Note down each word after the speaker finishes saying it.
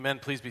Amen.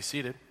 Please be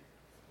seated.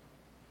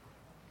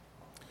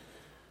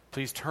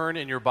 Please turn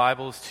in your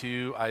Bibles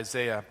to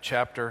Isaiah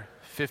chapter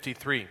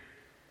 53.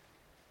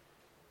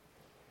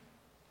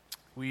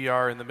 We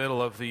are in the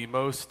middle of the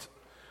most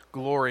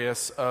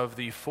glorious of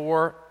the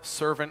four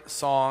servant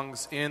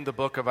songs in the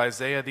book of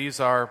Isaiah. These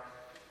are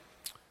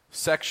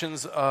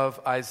sections of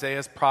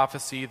Isaiah's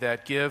prophecy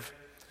that give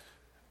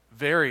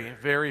very,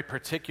 very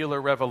particular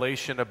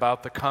revelation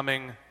about the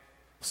coming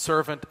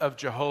servant of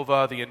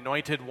Jehovah, the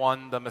anointed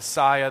one, the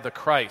Messiah, the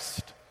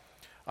Christ.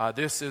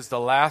 This is the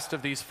last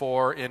of these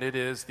four, and it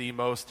is the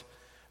most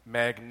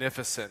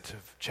magnificent.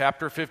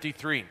 Chapter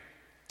 53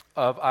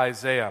 of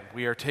Isaiah.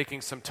 We are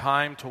taking some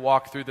time to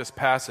walk through this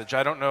passage.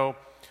 I don't know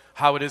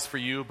how it is for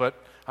you,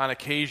 but on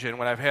occasion,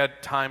 when I've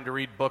had time to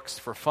read books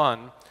for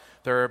fun,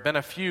 there have been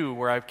a few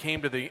where I've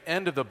came to the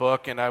end of the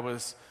book and I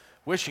was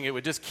wishing it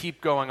would just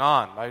keep going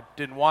on. I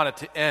didn't want it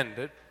to end.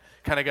 It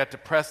kind of got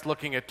depressed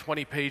looking at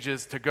 20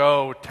 pages to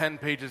go, 10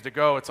 pages to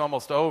go, it's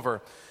almost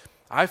over.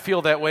 I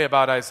feel that way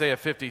about Isaiah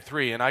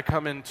 53, and I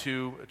come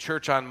into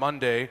church on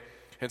Monday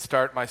and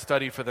start my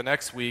study for the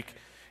next week,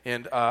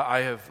 and I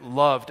have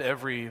loved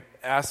every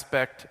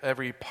aspect,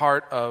 every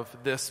part of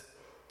this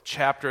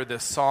chapter,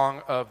 this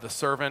song of the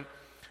servant.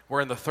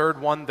 We're in the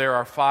third one. There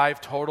are 5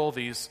 total.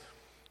 These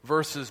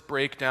verses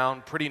break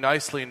down pretty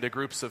nicely into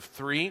groups of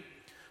 3.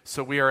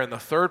 So we are in the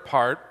third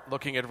part,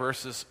 looking at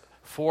verses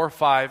 4,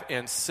 5,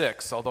 and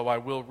 6, although I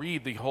will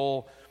read the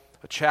whole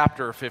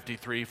chapter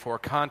 53 for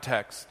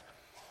context.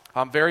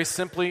 Very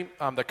simply,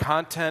 the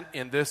content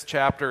in this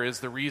chapter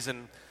is the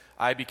reason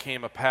I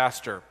became a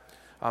pastor.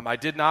 I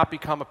did not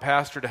become a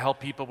pastor to help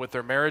people with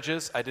their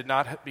marriages. I did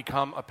not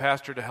become a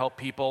pastor to help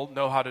people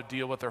know how to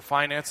deal with their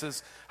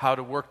finances, how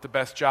to work the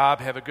best job,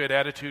 have a good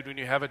attitude when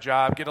you have a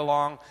job, get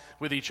along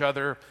with each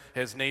other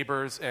as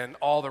neighbors, and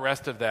all the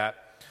rest of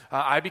that.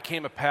 I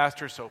became a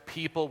pastor so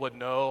people would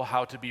know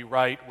how to be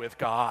right with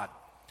God.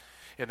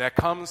 And that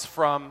comes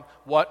from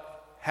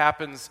what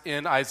happens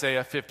in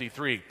Isaiah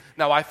 53.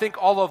 Now, I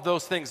think all of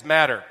those things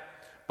matter,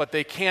 but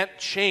they can't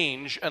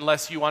change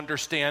unless you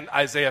understand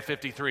Isaiah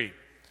 53.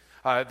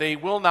 They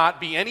will not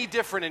be any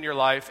different in your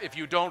life if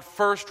you don't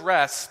first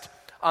rest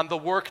on the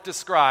work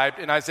described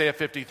in Isaiah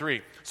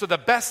 53. So the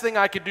best thing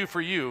I could do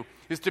for you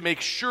is to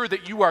make sure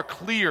that you are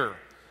clear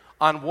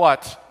on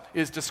what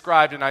is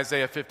described in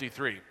Isaiah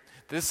 53.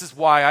 This is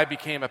why I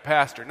became a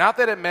pastor. Not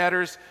that it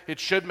matters, it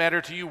should matter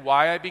to you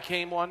why I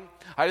became one.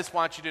 I just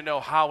want you to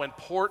know how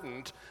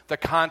important the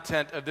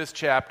content of this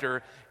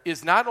chapter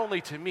is, not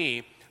only to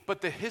me, but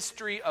the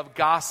history of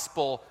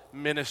gospel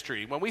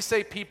ministry. When we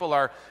say people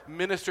are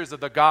ministers of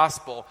the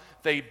gospel,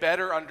 they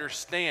better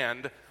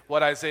understand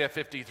what Isaiah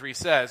 53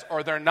 says,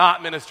 or they're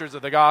not ministers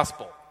of the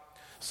gospel.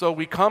 So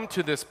we come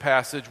to this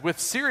passage with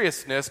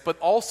seriousness, but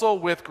also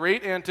with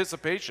great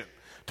anticipation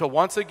to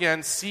once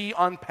again see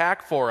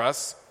unpack for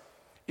us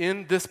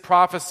in this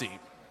prophecy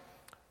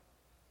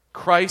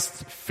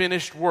Christ's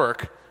finished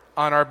work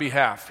on our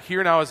behalf.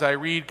 Here now as I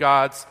read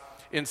God's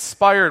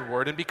inspired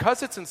word, and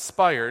because it's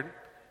inspired,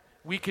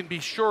 we can be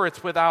sure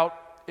it's without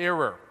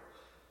error.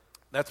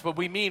 That's what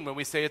we mean when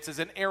we say it's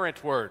an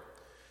inerrant word.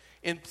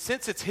 And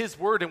since it's His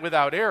word and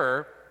without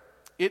error,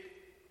 it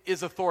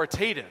is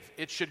authoritative.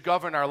 It should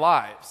govern our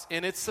lives.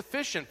 And it's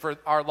sufficient for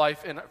our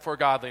life and for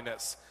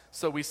godliness.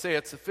 So we say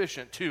it's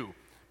sufficient too,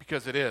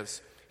 because it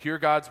is. Hear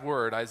God's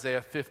word,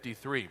 Isaiah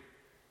 53.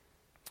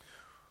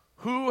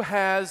 Who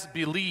has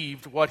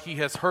believed what he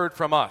has heard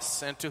from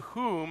us, and to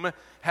whom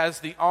has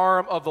the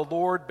arm of the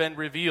Lord been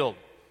revealed?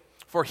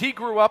 For he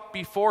grew up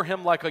before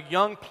him like a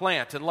young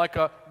plant and like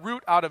a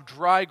root out of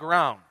dry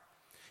ground.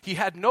 He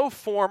had no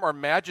form or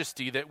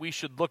majesty that we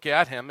should look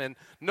at him, and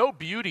no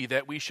beauty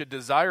that we should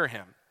desire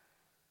him.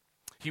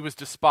 He was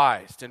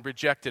despised and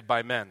rejected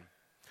by men,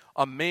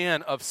 a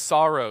man of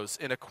sorrows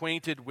and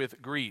acquainted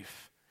with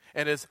grief,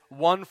 and as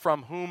one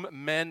from whom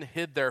men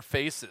hid their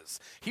faces.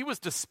 He was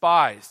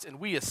despised, and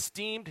we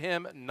esteemed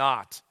him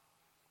not.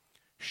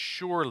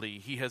 Surely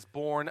he has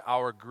borne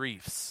our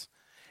griefs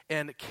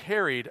and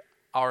carried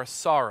our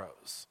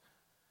sorrows.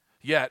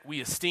 Yet we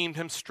esteemed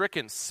him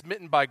stricken,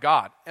 smitten by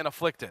God, and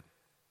afflicted.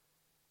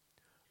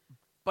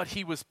 But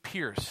he was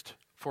pierced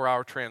for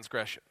our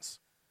transgressions.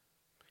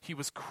 He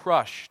was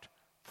crushed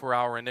for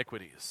our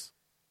iniquities.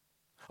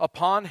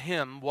 Upon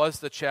him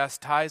was the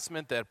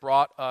chastisement that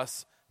brought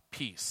us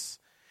peace,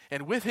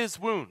 and with his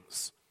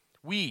wounds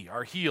we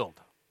are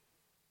healed.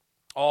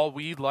 All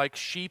we like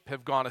sheep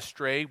have gone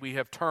astray. We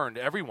have turned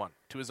everyone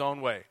to his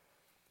own way.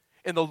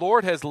 And the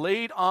Lord has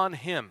laid on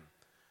him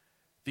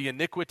the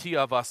iniquity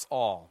of us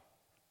all.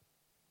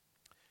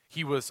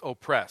 He was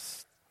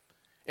oppressed,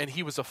 and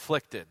he was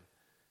afflicted.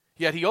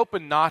 Yet he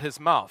opened not his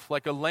mouth,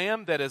 like a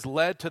lamb that is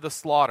led to the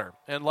slaughter,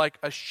 and like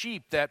a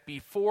sheep that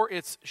before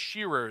its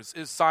shearers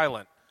is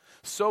silent.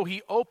 So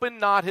he opened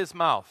not his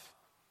mouth.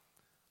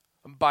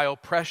 By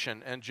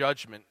oppression and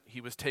judgment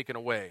he was taken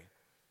away.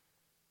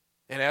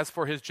 And as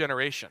for his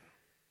generation,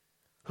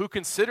 who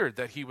considered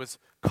that he was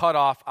cut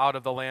off out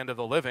of the land of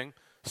the living,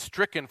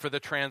 stricken for the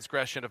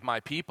transgression of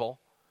my people?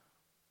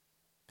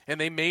 And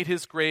they made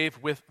his grave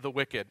with the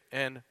wicked,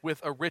 and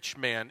with a rich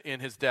man in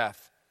his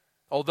death,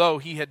 although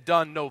he had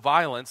done no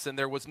violence, and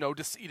there was no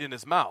deceit in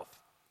his mouth.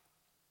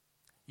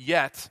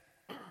 Yet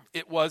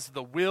it was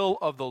the will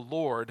of the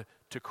Lord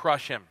to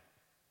crush him.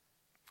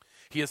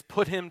 He has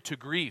put him to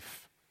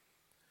grief.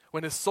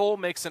 When his soul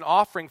makes an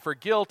offering for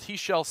guilt, he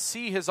shall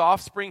see his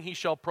offspring, he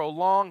shall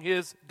prolong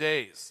his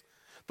days.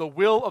 The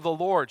will of the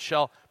Lord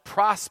shall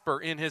prosper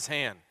in his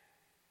hand.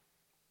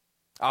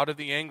 Out of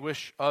the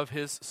anguish of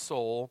his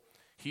soul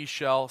he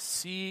shall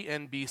see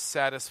and be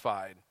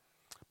satisfied.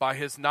 By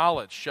his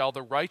knowledge shall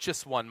the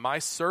righteous one, my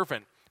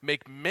servant,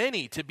 make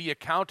many to be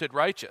accounted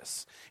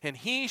righteous, and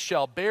he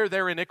shall bear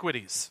their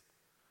iniquities.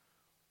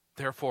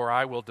 Therefore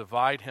I will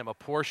divide him a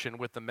portion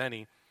with the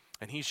many,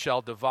 and he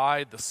shall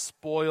divide the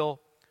spoil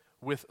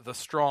with the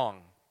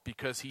strong,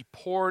 because he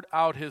poured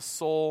out his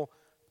soul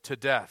to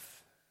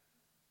death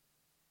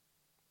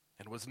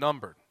and was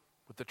numbered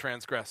with the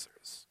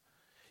transgressors.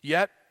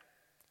 Yet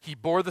he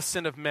bore the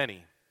sin of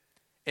many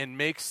and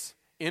makes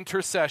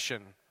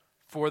intercession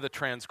for the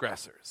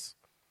transgressors.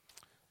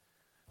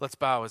 Let's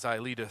bow as I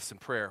lead us in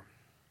prayer.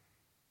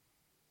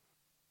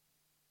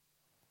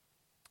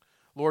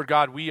 Lord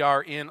God, we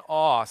are in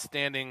awe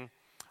standing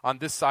on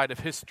this side of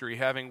history,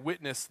 having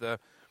witnessed the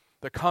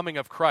coming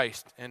of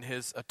Christ and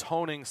his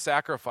atoning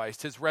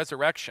sacrifice, his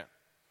resurrection.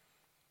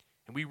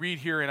 And we read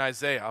here in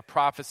Isaiah, a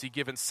prophecy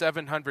given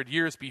 700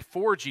 years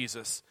before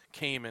Jesus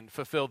came and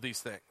fulfilled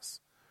these things.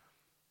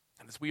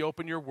 And as we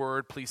open your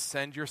word, please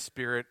send your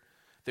Spirit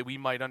that we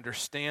might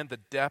understand the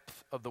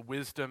depth of the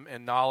wisdom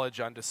and knowledge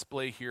on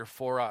display here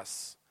for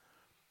us.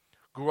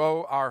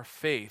 Grow our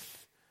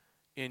faith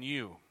in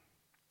you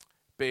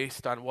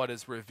based on what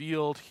is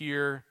revealed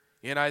here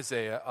in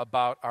Isaiah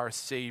about our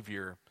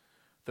Savior,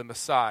 the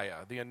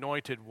Messiah, the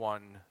Anointed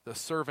One, the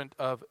servant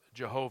of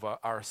Jehovah,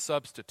 our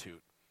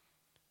substitute.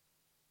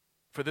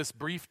 For this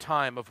brief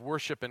time of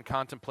worship and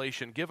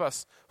contemplation, give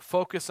us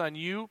focus on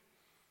you,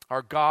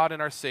 our God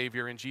and our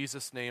Savior. In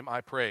Jesus' name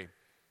I pray.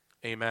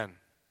 Amen.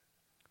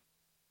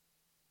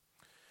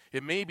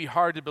 It may be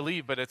hard to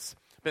believe, but it's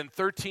been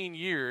 13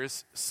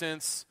 years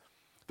since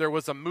there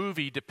was a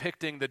movie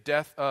depicting the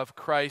death of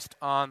Christ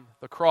on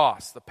the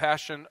cross. The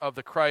Passion of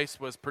the Christ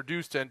was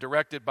produced and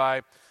directed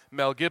by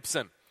Mel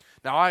Gibson.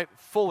 Now, I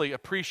fully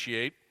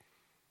appreciate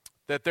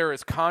that there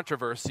is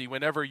controversy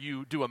whenever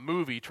you do a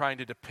movie trying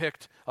to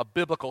depict a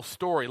biblical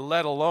story,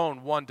 let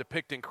alone one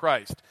depicting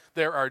Christ.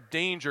 There are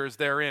dangers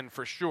therein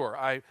for sure.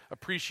 I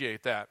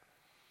appreciate that.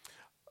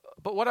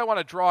 But what I want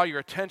to draw your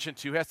attention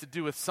to has to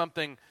do with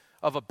something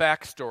of a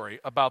backstory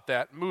about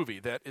that movie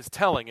that is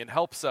telling and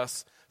helps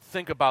us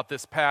think about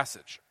this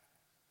passage.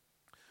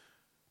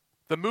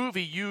 The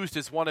movie used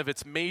as one of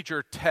its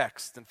major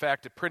texts, in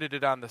fact, it printed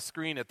it on the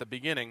screen at the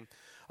beginning,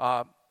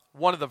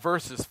 one of the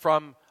verses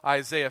from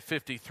Isaiah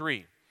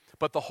 53.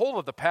 But the whole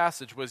of the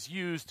passage was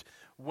used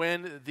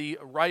when the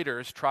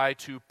writers tried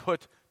to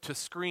put to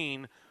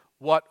screen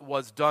what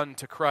was done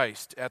to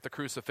Christ at the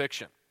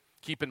crucifixion.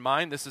 Keep in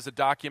mind, this is a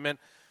document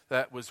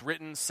that was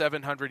written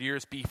 700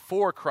 years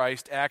before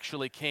Christ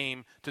actually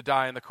came to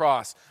die on the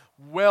cross,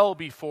 well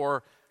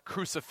before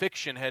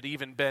crucifixion had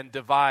even been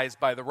devised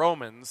by the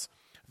Romans.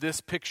 This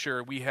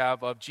picture we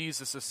have of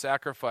Jesus'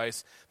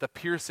 sacrifice, the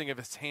piercing of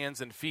his hands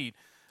and feet,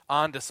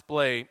 on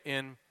display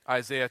in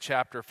Isaiah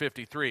chapter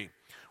 53.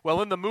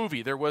 Well, in the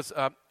movie, there was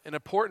an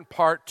important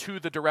part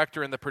to the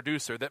director and the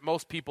producer that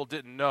most people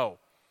didn't know.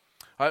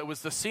 It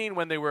was the scene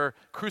when they were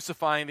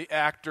crucifying the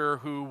actor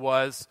who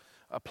was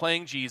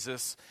playing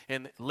Jesus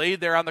and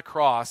laid there on the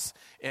cross,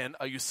 and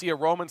you see a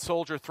Roman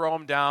soldier throw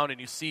him down, and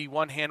you see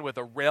one hand with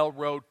a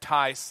railroad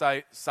tie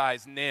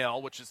size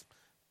nail, which is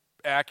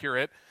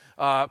accurate,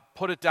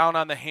 put it down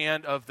on the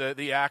hand of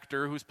the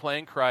actor who's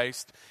playing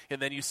Christ,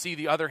 and then you see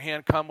the other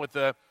hand come with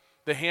the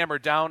hammer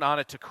down on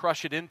it to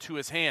crush it into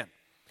his hand.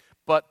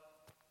 But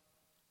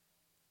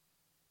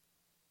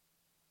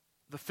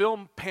the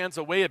film pans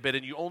away a bit,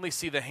 and you only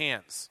see the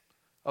hands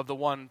of the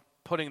one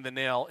putting the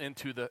nail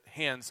into the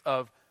hands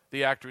of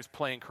the actor who's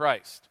playing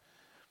Christ.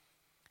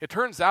 It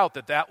turns out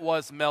that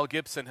was Mel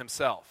Gibson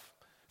himself.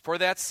 For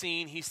that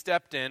scene, he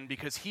stepped in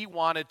because he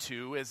wanted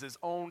to, as his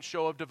own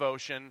show of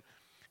devotion,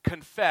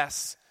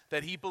 confess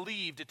that he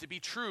believed it to be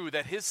true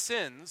that his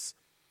sins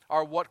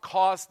are what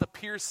caused the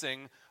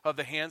piercing of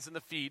the hands and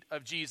the feet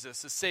of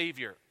Jesus, the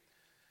Savior.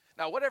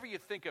 Now, whatever you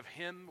think of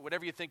him,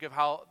 whatever you think of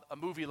how a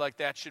movie like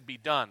that should be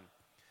done,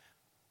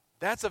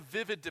 that's a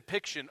vivid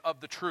depiction of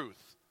the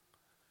truth,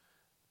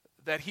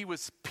 that he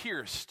was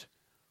pierced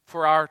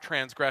for our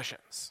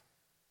transgressions.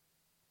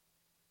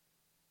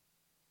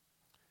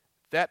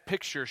 That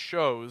picture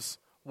shows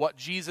what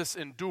Jesus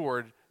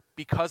endured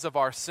because of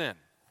our sin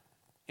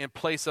in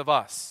place of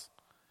us.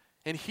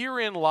 And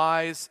herein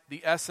lies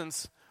the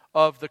essence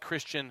of the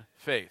Christian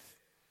faith.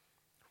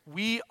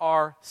 We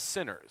are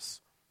sinners,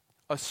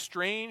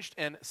 estranged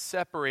and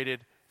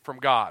separated from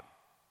God.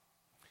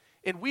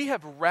 And we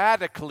have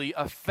radically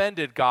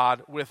offended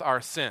God with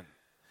our sin.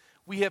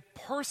 We have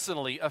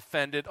personally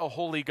offended a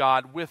holy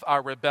God with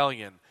our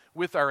rebellion.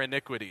 with our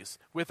iniquities,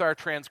 with our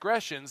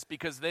transgressions,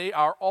 because they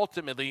are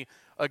ultimately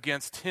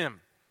against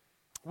him.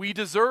 We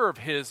deserve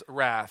his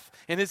wrath,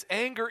 and his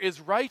anger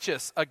is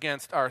righteous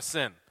against our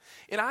sin.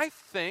 And I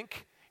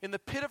think in the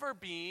pit of our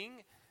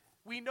being,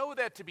 we know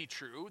that to be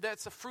true.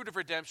 That's a fruit of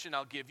redemption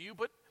I'll give you,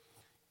 but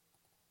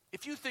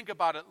if you think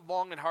about it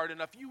long and hard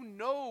enough, you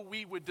know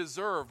we would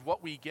deserve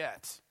what we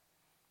get.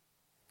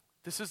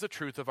 This is the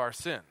truth of our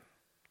sin,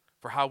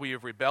 for how we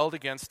have rebelled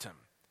against him.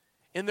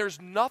 And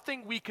there's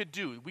nothing we could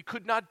do. We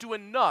could not do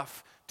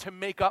enough to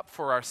make up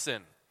for our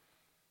sin.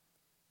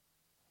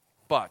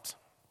 But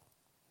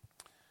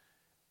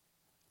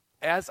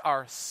as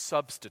our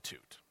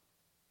substitute,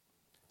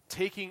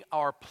 taking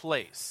our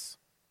place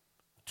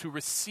to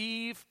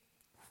receive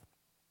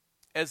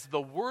as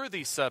the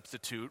worthy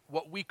substitute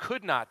what we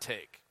could not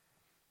take,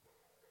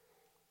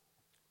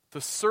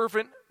 the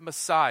servant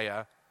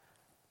Messiah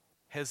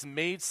has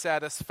made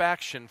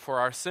satisfaction for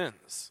our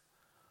sins,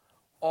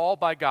 all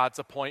by God's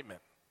appointment.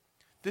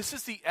 This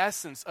is the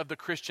essence of the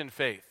Christian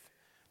faith,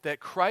 that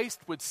Christ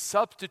would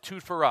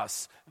substitute for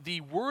us the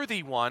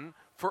worthy one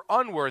for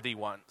unworthy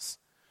ones,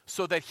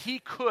 so that he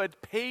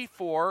could pay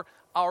for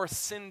our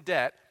sin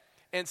debt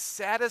and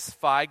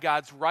satisfy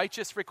God's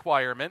righteous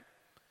requirement,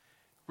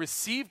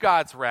 receive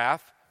God's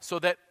wrath so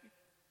that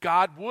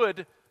God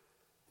would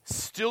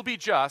still be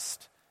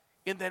just,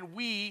 and then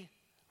we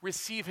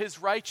receive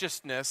his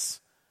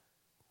righteousness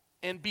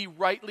and be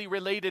rightly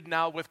related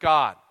now with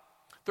God.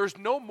 There's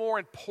no more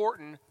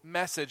important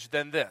message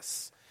than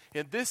this.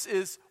 And this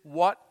is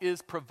what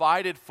is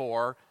provided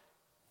for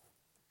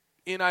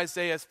in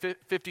Isaiah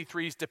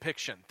 53's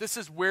depiction. This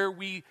is where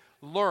we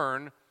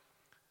learn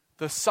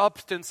the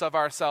substance of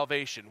our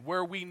salvation,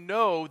 where we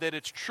know that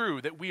it's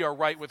true, that we are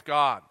right with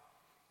God.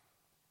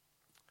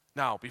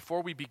 Now,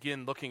 before we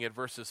begin looking at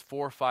verses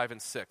 4, 5,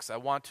 and 6, I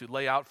want to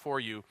lay out for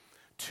you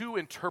two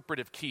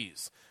interpretive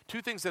keys,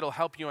 two things that will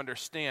help you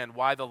understand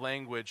why the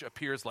language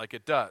appears like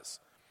it does.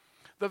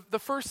 The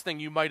first thing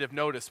you might have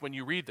noticed when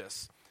you read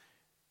this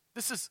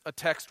is a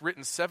text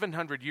written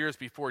 700 years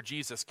before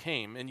Jesus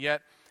came, and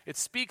yet it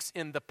speaks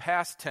in the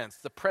past tense,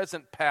 the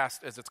present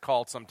past as it's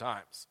called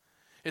sometimes.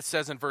 It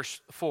says in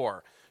verse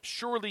 4,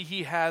 "Surely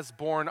he has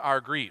borne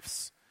our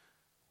griefs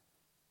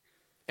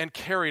and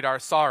carried our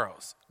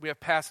sorrows." We have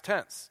past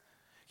tense.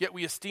 "Yet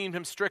we esteemed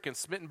him stricken,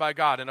 smitten by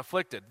God, and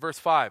afflicted." Verse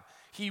 5,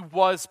 "He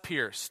was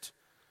pierced.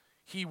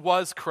 He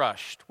was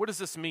crushed." What does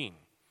this mean?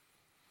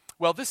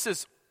 Well, this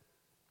is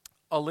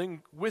a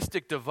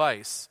linguistic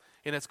device,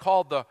 and it's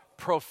called the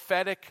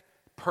prophetic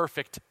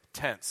perfect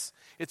tense.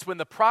 It's when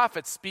the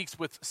prophet speaks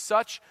with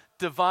such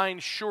divine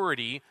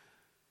surety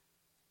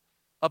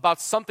about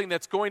something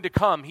that's going to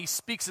come, he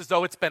speaks as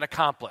though it's been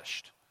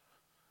accomplished.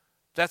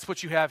 That's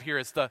what you have here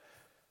is the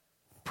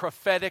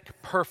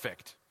prophetic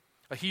perfect.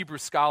 A Hebrew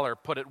scholar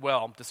put it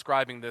well,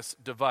 describing this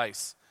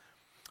device.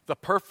 The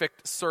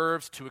perfect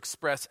serves to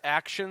express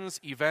actions,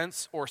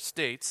 events, or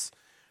states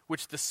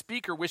which the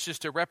speaker wishes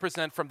to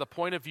represent from the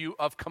point of view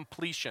of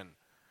completion,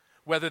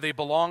 whether they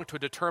belong to a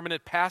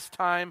determinate past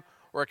time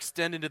or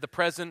extend into the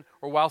present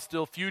or while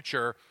still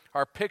future,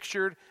 are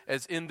pictured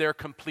as in their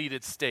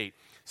completed state.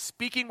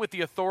 Speaking with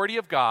the authority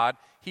of God,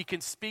 he can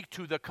speak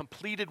to the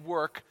completed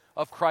work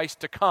of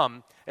Christ to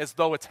come as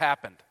though it's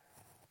happened.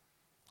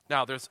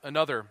 Now, there's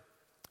another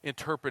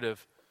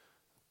interpretive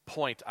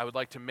point I would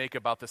like to make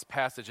about this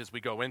passage as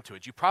we go into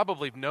it. You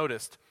probably have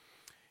noticed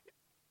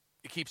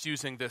it keeps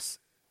using this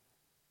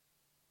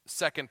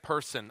second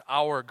person,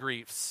 our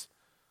griefs.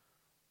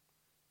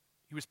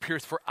 He was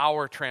pierced for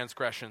our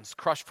transgressions,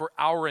 crushed for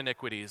our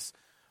iniquities.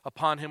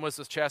 Upon him was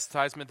the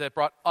chastisement that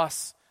brought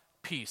us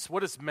peace.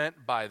 What is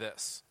meant by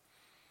this?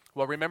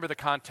 Well, remember the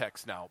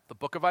context now. The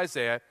book of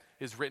Isaiah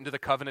is written to the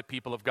covenant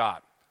people of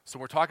God. So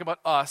we're talking about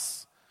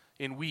us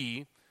and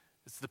we.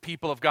 It's the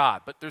people of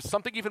God. But there's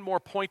something even more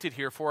pointed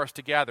here for us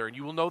to gather, and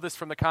you will know this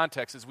from the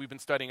context as we've been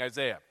studying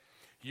Isaiah.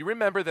 You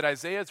remember that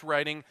Isaiah is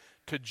writing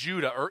to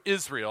Judah, or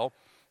Israel,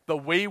 the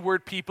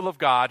wayward people of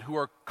God who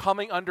are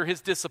coming under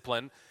his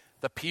discipline,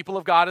 the people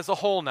of God as a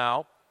whole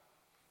now,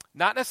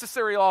 not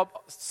necessarily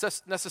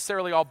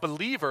all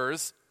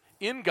believers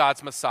in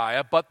God's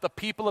Messiah, but the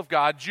people of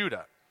God,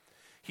 Judah.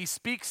 He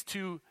speaks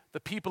to the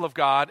people of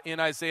God in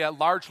Isaiah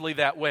largely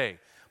that way.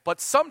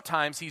 But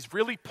sometimes he's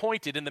really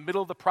pointed in the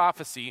middle of the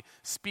prophecy,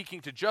 speaking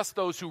to just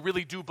those who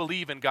really do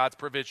believe in God's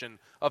provision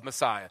of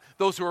Messiah,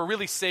 those who are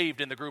really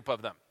saved in the group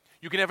of them.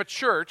 You can have a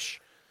church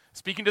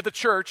speaking to the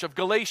church of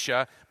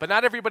Galatia, but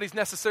not everybody's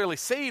necessarily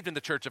saved in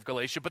the church of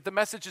Galatia, but the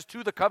message is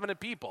to the covenant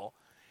people.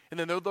 And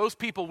then there are those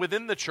people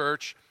within the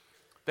church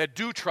that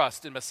do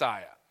trust in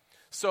Messiah.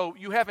 So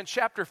you have in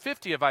chapter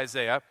 50 of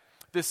Isaiah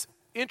this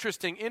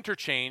interesting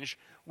interchange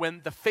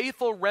when the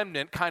faithful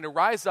remnant kind of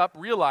rise up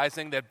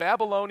realizing that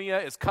Babylonia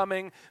is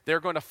coming, they're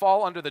going to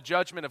fall under the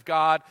judgment of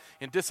God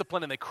in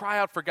discipline, and they cry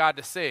out for God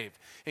to save.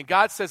 And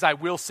God says, "I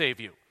will save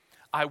you.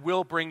 I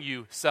will bring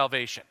you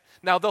salvation."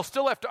 Now, they'll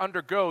still have to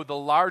undergo the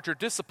larger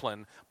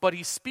discipline, but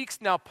he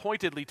speaks now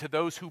pointedly to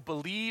those who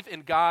believe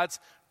in God's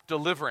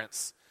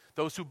deliverance,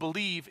 those who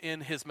believe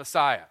in his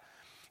Messiah.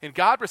 And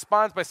God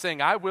responds by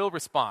saying, I will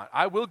respond.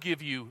 I will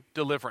give you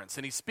deliverance.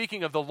 And he's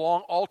speaking of the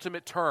long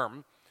ultimate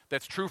term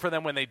that's true for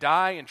them when they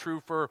die and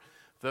true for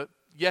the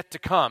yet to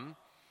come.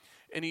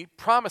 And he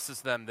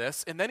promises them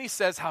this. And then he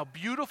says, how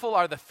beautiful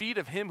are the feet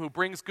of him who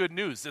brings good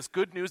news, this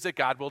good news that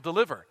God will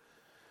deliver.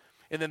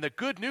 And then the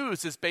good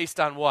news is based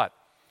on what?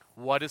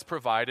 What is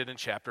provided in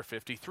chapter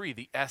 53,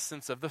 the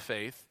essence of the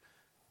faith,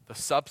 the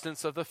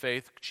substance of the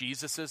faith,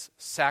 Jesus'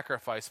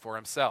 sacrifice for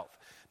himself.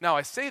 Now,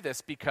 I say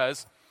this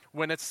because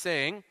when it's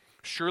saying,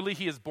 surely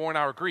he has borne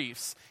our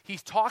griefs,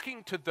 he's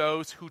talking to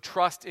those who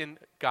trust in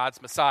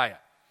God's Messiah,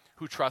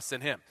 who trust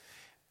in him.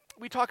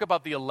 We talk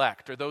about the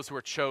elect, or those who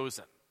are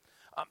chosen.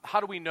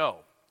 How do we know?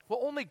 Well,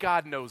 only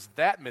God knows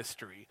that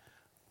mystery,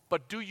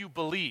 but do you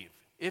believe?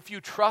 If you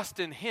trust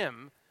in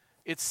him,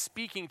 it's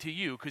speaking to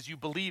you because you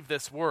believe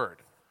this word.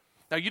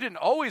 Now, you didn't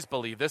always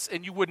believe this,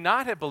 and you would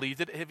not have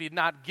believed it if he had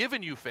not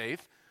given you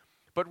faith,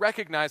 but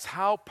recognize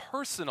how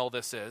personal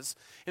this is.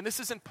 And this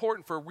is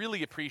important for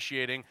really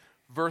appreciating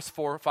verse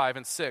 4, 5,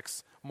 and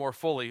 6 more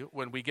fully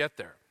when we get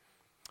there.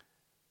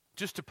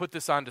 Just to put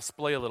this on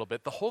display a little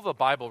bit, the whole of the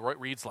Bible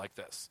reads like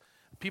this.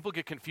 People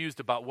get confused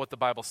about what the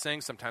Bible's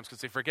saying sometimes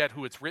because they forget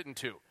who it's written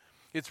to.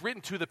 It's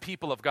written to the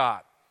people of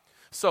God.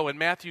 So in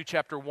Matthew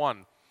chapter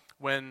 1,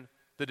 when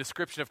the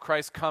description of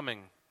Christ's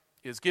coming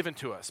is given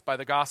to us by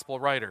the gospel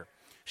writer,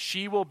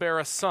 she will bear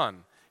a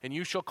son, and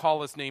you shall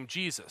call his name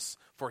Jesus,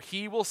 for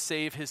he will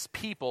save his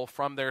people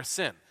from their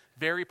sin.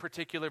 Very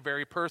particular,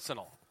 very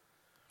personal.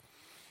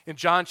 In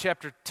John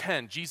chapter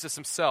 10, Jesus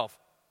himself,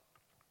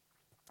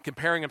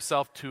 comparing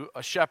himself to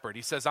a shepherd,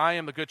 he says, I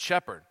am the good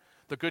shepherd.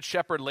 The good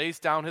shepherd lays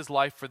down his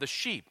life for the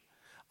sheep.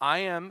 I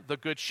am the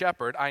good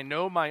shepherd. I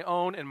know my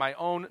own, and my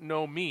own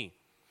know me.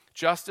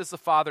 Just as the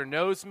Father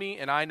knows me,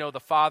 and I know the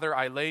Father,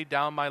 I lay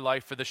down my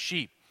life for the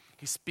sheep.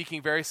 He's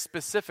speaking very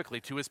specifically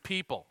to his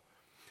people.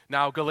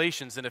 Now,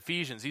 Galatians and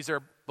Ephesians, these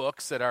are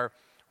books that are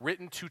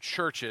written to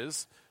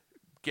churches,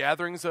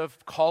 gatherings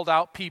of called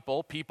out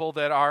people, people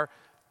that are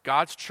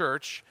God's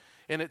church.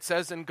 And it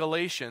says in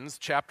Galatians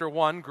chapter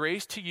 1,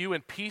 grace to you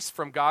and peace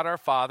from God our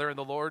Father and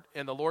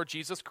the Lord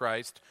Jesus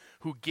Christ,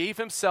 who gave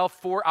himself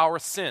for our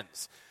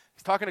sins.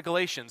 He's talking to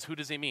Galatians. Who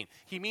does he mean?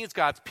 He means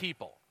God's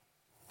people.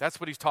 That's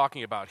what he's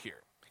talking about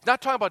here. He's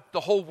not talking about the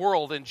whole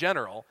world in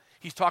general.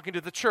 He's talking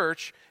to the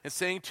church and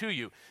saying to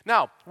you.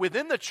 Now,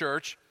 within the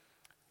church,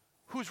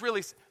 who's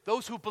really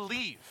those who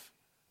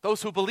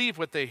believe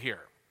what they hear.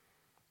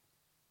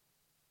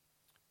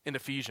 In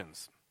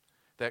Ephesians,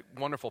 that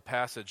wonderful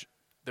passage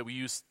that we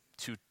use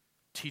to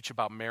teach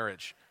about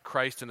marriage,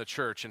 Christ and the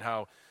church, and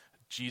how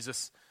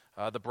Jesus,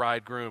 the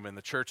bridegroom, and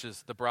the church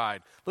is the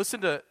bride.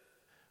 Listen to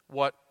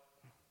what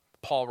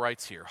Paul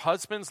writes here.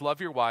 Husbands,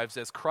 love your wives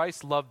as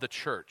Christ loved the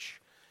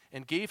church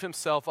and gave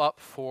himself up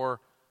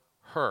for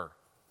her,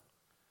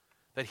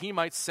 that he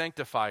might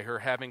sanctify her,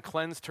 having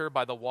cleansed her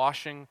by the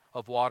washing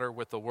of water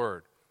with the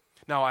word.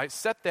 Now, I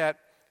set that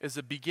as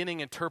a beginning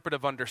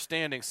interpretive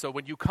understanding, so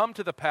when you come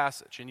to the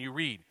passage and you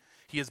read,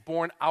 he has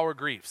borne our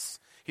griefs,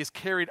 he has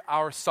carried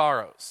our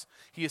sorrows,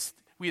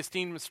 we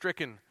esteemed him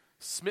stricken,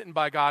 smitten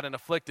by God and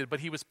afflicted,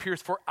 but he was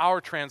pierced for our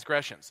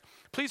transgressions.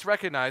 Please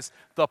recognize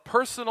the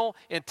personal,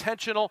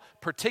 intentional,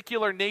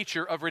 particular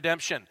nature of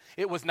redemption.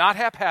 It was not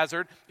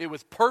haphazard, it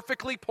was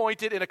perfectly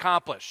pointed and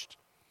accomplished.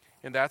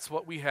 And that's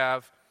what we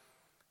have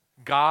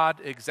God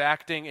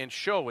exacting and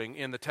showing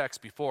in the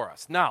text before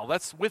us. Now,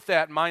 let's, with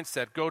that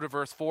mindset, go to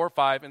verse 4,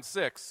 5, and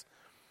 6,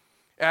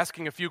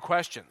 asking a few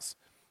questions.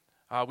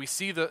 We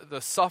see the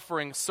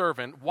suffering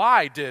servant.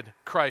 Why did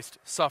Christ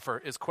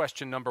suffer is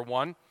question number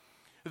 1.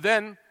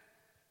 Then,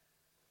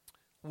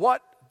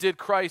 what did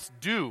Christ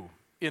do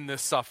in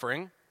this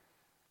suffering?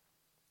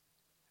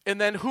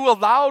 And then, who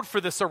allowed for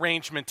this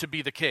arrangement to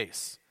be the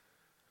case?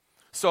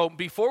 So,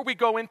 before we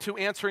go into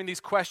answering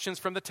these questions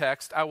from the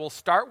text, I will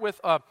start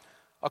with a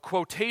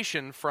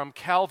quotation from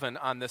Calvin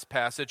on this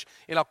passage,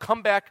 and I'll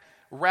come back,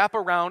 wrap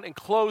around, and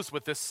close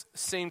with this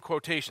same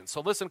quotation. So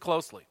listen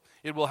closely.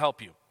 It will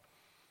help you.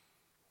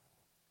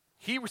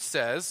 He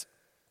says,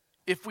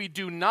 if we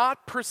do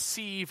not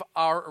perceive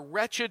our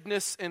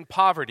wretchedness and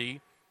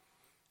poverty,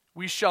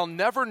 we shall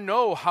never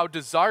know how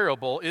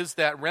desirable is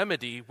that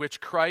remedy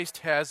which Christ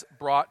has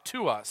brought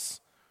to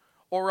us,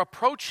 or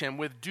approach him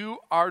with due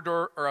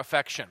ardor or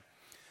affection.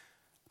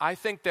 I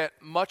think that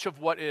much of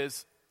what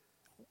is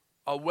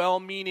a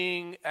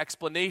well-meaning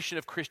explanation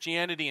of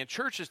Christianity in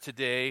churches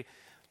today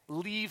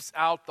leaves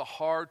out the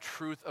hard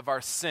truth of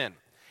our sin.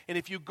 And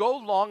if you go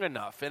long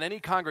enough in any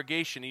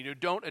congregation and you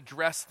don't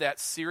address that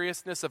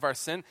seriousness of our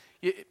sin,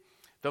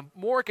 the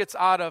more it gets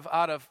out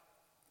of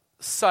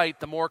sight,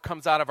 the more it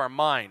comes out of our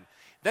mind.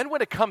 Then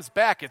when it comes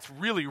back, it's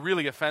really,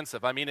 really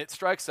offensive. I mean, it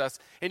strikes us,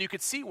 and you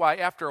could see why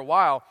after a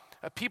while,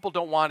 people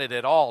don't want it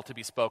at all to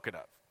be spoken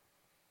of.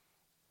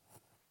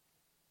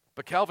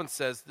 But Calvin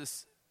says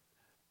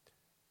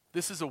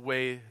this is a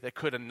way that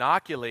could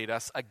inoculate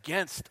us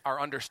against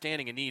our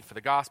understanding and need for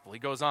the gospel. He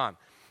goes on,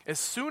 as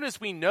soon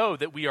as we know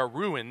that we are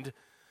ruined,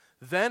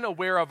 then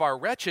aware of our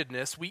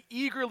wretchedness, we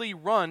eagerly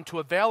run to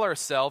avail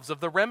ourselves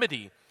of the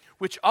remedy,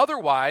 which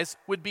otherwise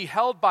would be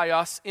held by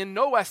us in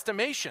no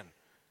estimation.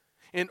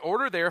 In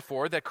order,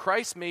 therefore, that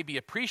Christ may be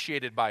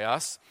appreciated by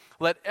us,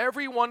 let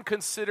everyone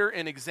consider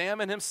and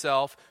examine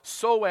himself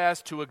so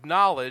as to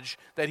acknowledge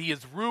that he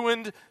is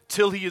ruined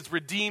till he is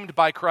redeemed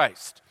by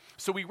Christ.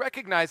 So we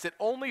recognize that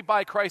only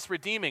by Christ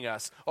redeeming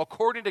us,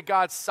 according to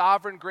God's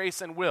sovereign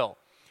grace and will,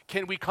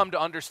 can we come to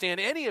understand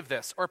any of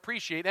this or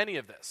appreciate any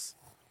of this.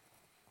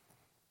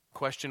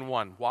 Question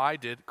 1, why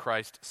did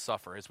Christ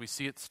suffer? As we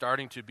see it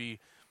starting to be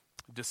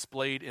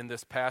displayed in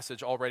this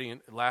passage already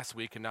last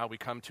week, and now we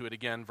come to it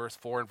again, verse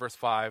 4 and verse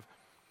 5.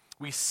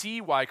 We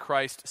see why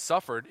Christ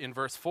suffered in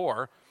verse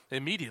 4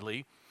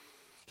 immediately.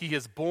 He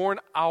has borne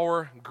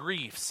our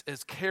griefs,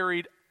 has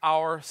carried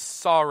our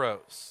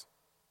sorrows.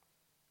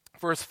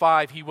 Verse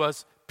 5, he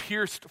was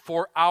pierced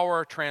for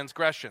our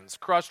transgressions,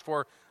 crushed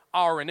for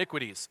our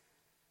iniquities.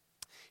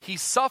 He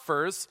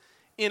suffers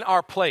in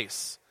our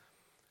place.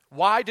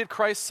 Why did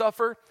Christ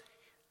suffer?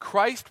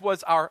 Christ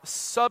was our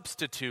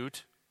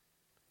substitute.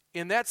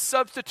 And that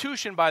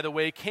substitution, by the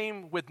way,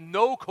 came with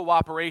no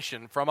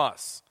cooperation from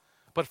us.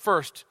 But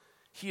first,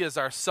 he is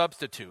our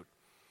substitute.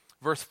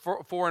 Verse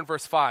 4 and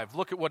verse 5,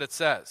 look at what it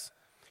says.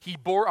 He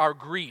bore our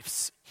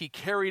griefs. He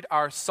carried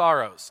our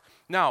sorrows.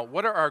 Now,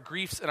 what are our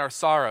griefs and our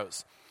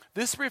sorrows?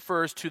 This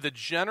refers to the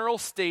general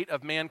state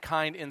of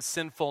mankind in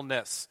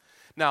sinfulness.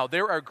 Now,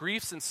 there are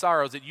griefs and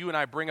sorrows that you and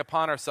I bring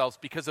upon ourselves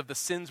because of the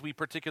sins we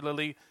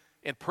particularly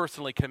and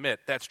personally commit.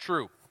 That's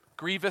true.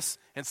 Grievous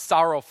and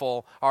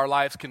sorrowful our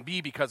lives can be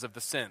because of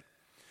the sin.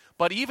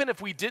 But even if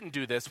we didn't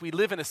do this, we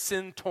live in a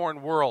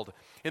sin-torn world.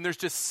 And there's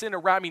just sin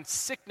around. I mean,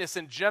 sickness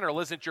in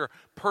general isn't your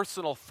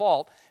personal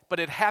fault,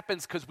 but it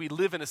happens because we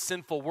live in a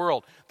sinful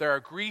world. There are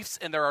griefs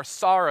and there are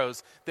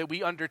sorrows that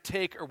we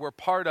undertake or we're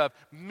part of,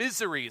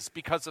 miseries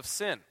because of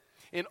sin.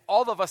 And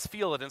all of us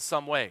feel it in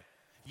some way.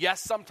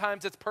 Yes,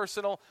 sometimes it's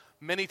personal.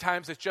 Many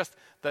times it's just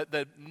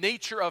the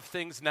nature of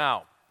things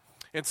now.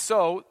 And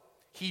so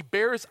he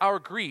bears our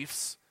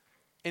griefs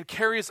and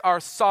carries our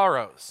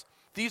sorrows.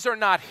 These are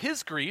not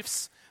his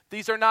griefs.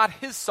 These are not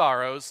his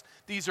sorrows.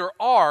 These are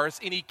ours,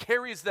 and he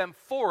carries them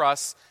for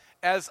us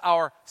as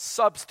our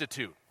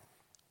substitute.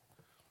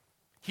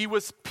 He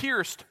was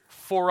pierced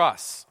for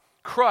us,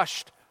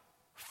 crushed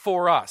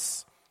for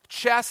us,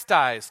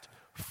 chastised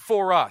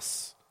for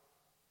us,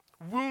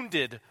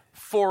 wounded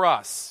for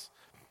us.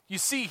 You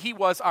see, he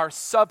was our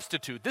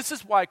substitute. This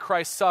is why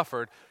Christ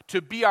suffered,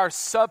 to be our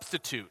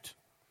substitute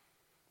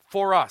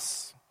for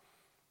us.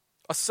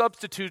 A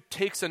substitute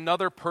takes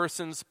another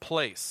person's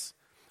place.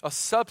 A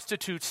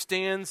substitute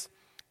stands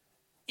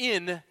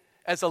in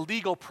as a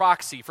legal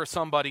proxy for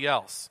somebody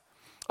else.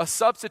 A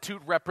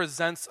substitute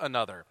represents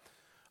another.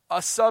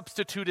 A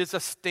substitute is a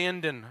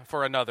stand-in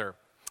for another.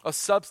 A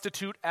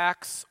substitute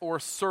acts or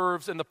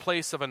serves in the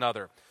place of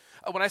another.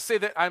 When I say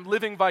that I'm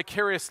living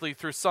vicariously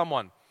through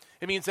someone,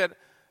 it means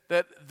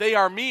that they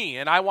are me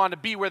and I want to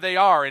be where they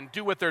are and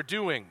do what they're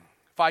doing.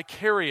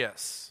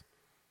 Vicarious.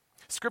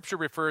 Scripture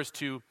refers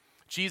to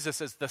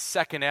Jesus as the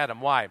second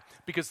Adam. Why?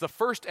 Because the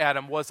first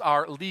Adam was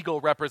our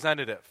legal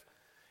representative.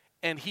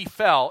 And he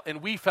fell,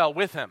 and we fell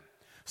with him.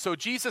 So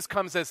Jesus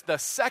comes as the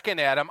second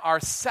Adam,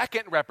 our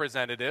second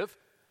representative,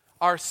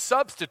 our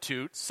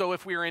substitute. So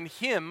if we're in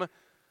him,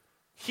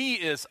 he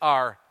is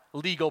our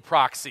legal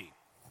proxy.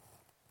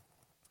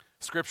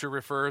 Scripture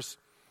refers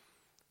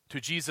to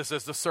Jesus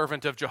as the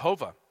servant of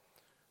Jehovah.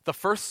 The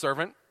first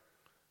servant,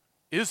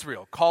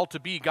 Israel, called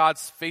to be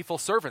God's faithful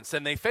servants,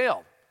 and they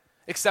failed.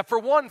 Except for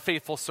one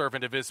faithful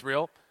servant of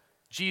Israel,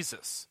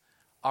 Jesus,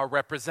 our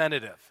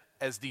representative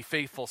as the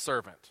faithful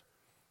servant.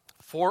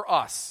 For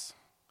us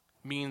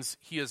means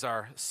he is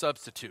our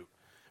substitute.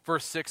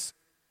 Verse 6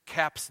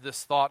 caps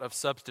this thought of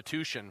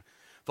substitution.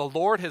 The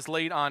Lord has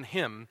laid on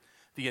him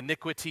the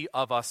iniquity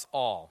of us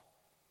all.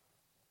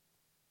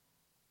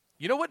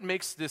 You know what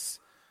makes this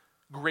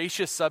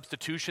gracious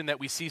substitution that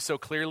we see so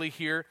clearly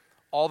here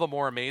all the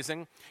more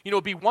amazing? You know,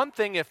 it'd be one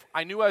thing if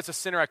I knew I was a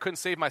sinner, I couldn't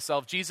save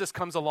myself. Jesus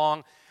comes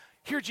along.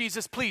 Here,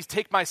 Jesus, please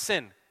take my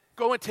sin.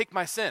 Go and take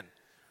my sin.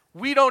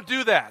 We don't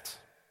do that.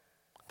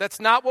 That's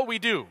not what we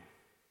do.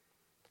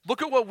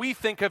 Look at what we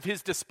think of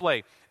his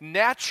display.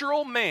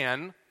 Natural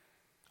man,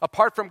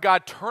 apart from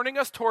God turning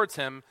us towards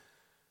him,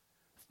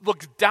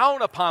 looks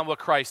down upon what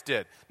Christ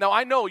did. Now,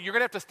 I know you're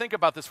going to have to think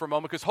about this for a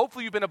moment because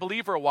hopefully you've been a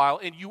believer a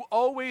while and you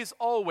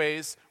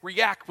always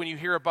react when you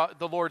hear about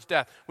the Lord's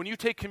death. When you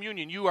take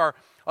communion, you are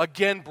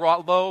again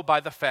brought low by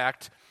the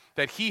fact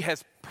that he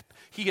has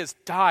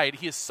died,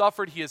 he has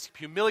suffered, he has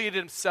humiliated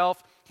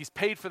himself, he's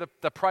paid for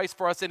the price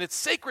for us, and it's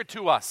sacred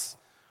to us.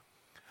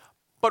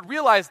 But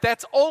realize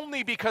that's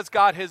only because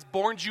God has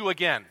born you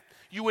again.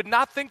 You would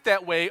not think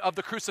that way of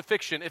the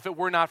crucifixion if it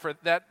were not for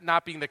that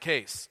not being the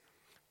case.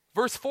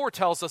 Verse 4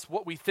 tells us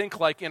what we think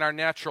like in our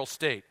natural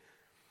state.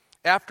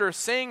 After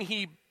saying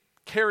he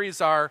carries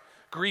our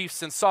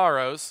griefs and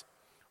sorrows,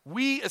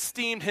 we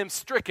esteemed him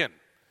stricken.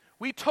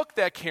 We took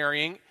that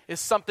carrying as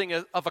something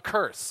of a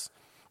curse.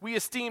 We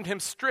esteemed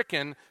him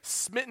stricken,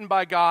 smitten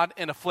by God,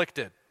 and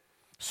afflicted.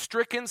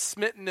 Stricken,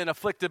 smitten, and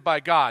afflicted by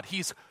God.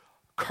 He's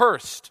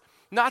cursed.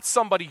 not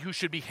somebody who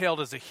should be hailed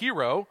as a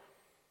hero.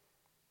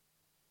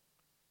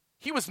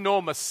 He was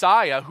no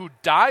Messiah who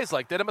dies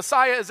like that. A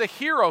Messiah is a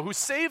hero who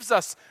saves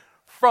us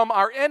from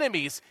our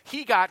enemies.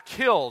 He got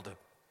killed.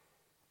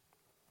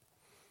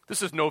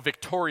 This is no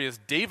victorious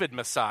David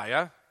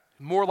Messiah,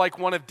 more like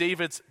one of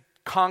David's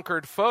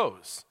conquered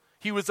foes.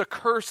 He was a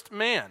cursed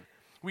man.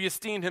 We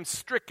esteemed him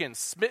stricken,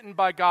 smitten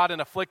by God,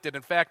 and afflicted.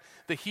 In fact,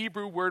 the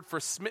Hebrew word for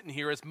smitten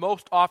here is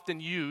most often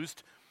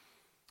used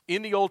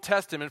in the Old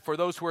Testament for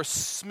those who are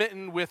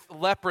smitten with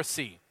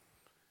leprosy,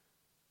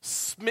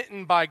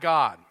 smitten by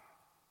God.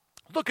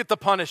 Look at the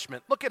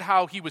punishment. Look at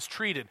how he was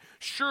treated.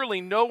 Surely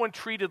no one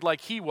treated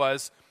like he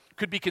was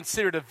could be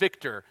considered a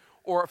victor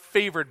or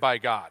favored by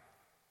God.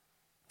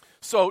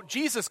 So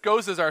Jesus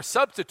goes as our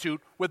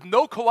substitute with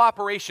no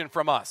cooperation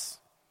from us.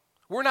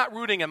 We're not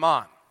rooting him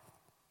on.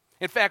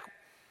 In fact,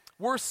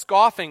 we're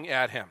scoffing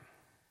at him.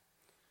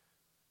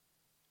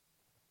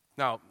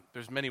 Now,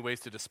 there's many ways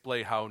to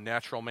display how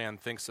natural man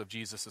thinks of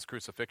Jesus'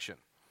 crucifixion.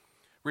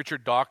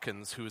 Richard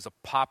Dawkins, who is a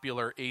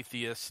popular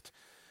atheist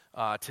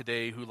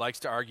today, who likes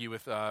to argue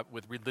with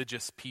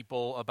religious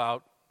people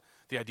about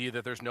the idea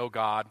that there's no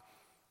God,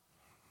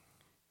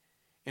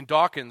 and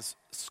Dawkins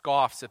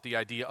scoffs at the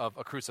idea of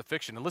a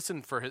crucifixion. And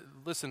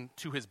listen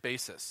to his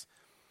basis.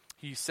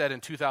 He said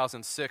in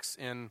 2006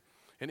 in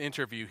an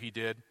interview he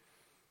did,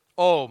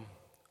 "Oh,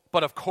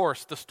 but of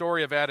course, the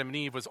story of Adam and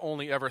Eve was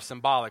only ever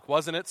symbolic.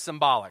 Wasn't it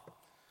symbolic?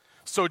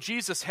 So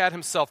Jesus had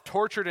himself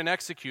tortured and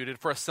executed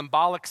for a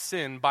symbolic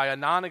sin by a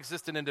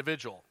non-existent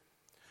individual.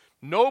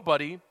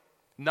 Nobody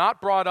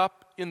not brought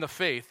up in the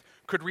faith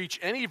could reach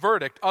any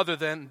verdict other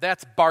than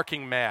that's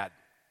barking mad."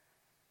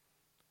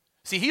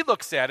 See, he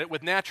looks at it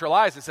with natural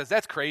eyes and says,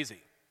 that's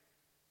crazy.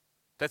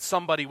 That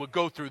somebody would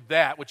go through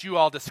that, which you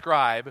all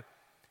describe,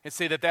 and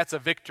say that that's a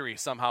victory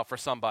somehow for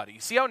somebody.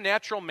 See how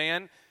natural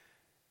man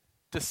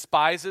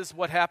despises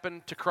what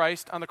happened to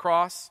Christ on the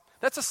cross?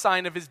 That's a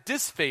sign of his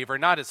disfavor,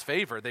 not his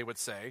favor, they would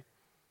say.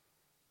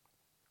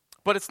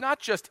 But it's not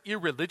just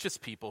irreligious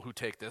people who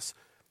take this.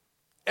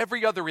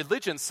 Every other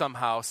religion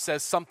somehow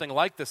says something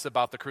like this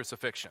about the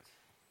crucifixion.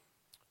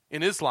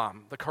 In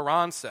Islam, the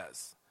Quran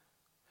says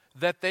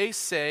that they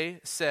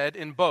said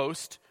in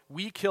boast,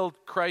 we killed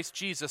Christ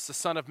Jesus, the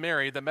son of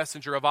Mary, the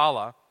messenger of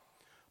Allah,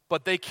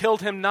 but they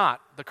killed him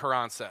not, the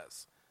Quran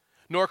says,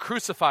 nor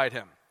crucified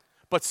him,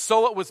 but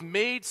so it was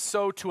made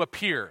so to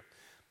appear.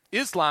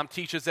 Islam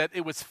teaches that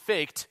it was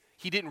faked.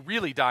 He didn't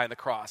really die on the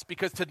cross,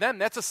 because to them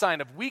that's a sign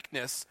of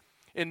weakness,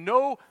 and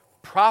no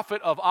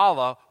prophet of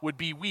Allah would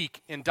be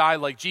weak and die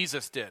like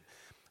Jesus did.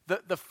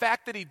 The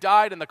fact that he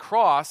died on the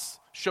cross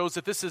shows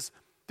that this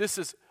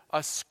is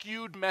a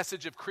skewed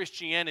message of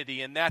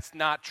Christianity, and that's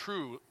not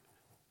true.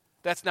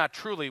 That's not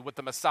truly what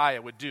the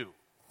Messiah would do.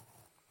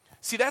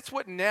 See, that's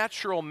what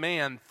natural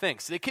man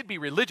thinks. They could be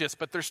religious,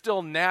 but they're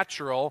still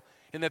natural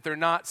in that they're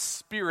not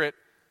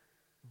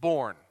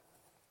spirit-born.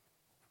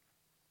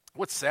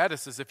 What's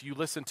saddest is if you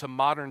listen to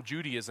modern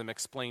Judaism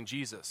explain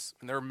Jesus,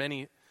 and there are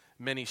many,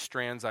 many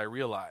strands I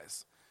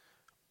realize.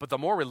 But the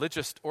more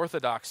religious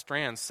Orthodox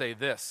strands say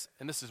this,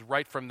 and this is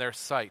right from their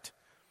site.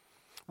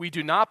 We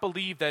do not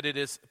believe that it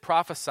is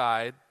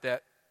prophesied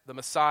that the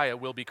Messiah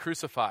will be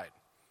crucified.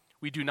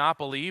 We do not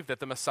believe that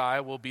the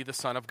Messiah will be the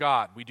Son of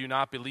God. We do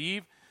not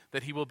believe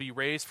that he will be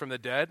raised from the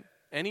dead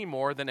any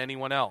more than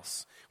anyone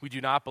else. We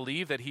do not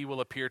believe that he will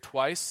appear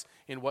twice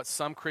in what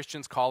some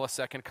Christians call a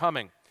second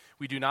coming.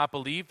 We do not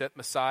believe that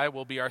Messiah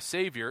will be our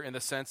Savior in the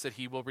sense that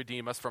he will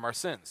redeem us from our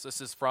sins. This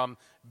is from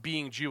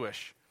Being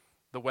Jewish,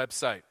 the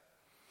website.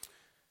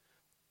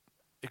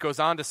 It goes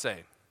on to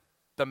say,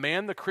 the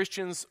man the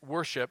Christians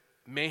worship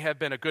may have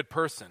been a good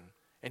person,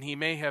 and he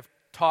may have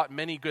taught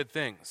many good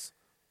things.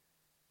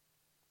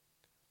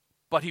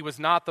 But he was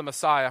not the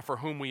Messiah for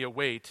whom we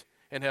await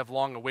and have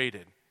long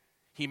awaited.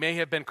 He may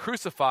have been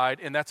crucified,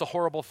 and that's a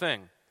horrible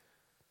thing.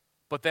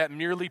 But that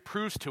merely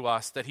proves to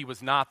us that he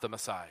was not the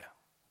Messiah.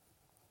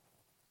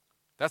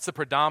 That's the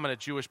predominant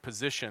Jewish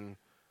position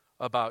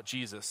about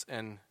Jesus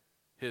and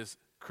his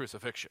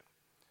crucifixion.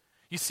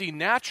 You see,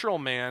 natural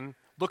man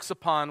looks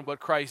upon what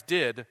Christ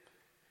did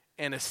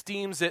and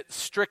esteems it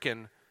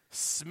stricken,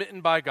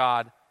 smitten by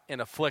God, and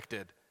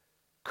afflicted,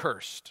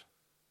 cursed.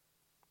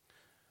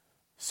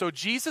 So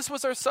Jesus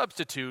was our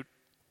substitute,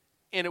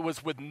 and it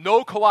was with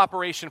no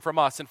cooperation from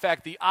us. In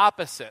fact, the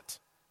opposite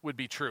would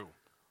be true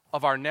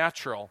of our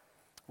natural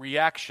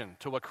reaction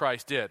to what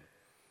Christ did.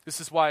 This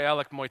is why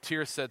Alec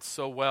Moitier said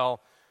so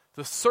well,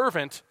 the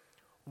servant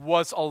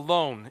was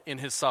alone in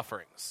his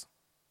sufferings.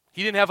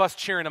 He didn't have us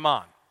cheering him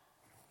on.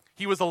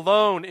 He was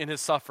alone in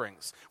his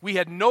sufferings. We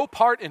had no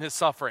part in his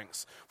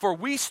sufferings, for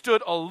we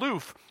stood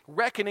aloof,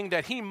 reckoning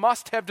that he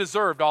must have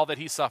deserved all that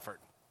he suffered.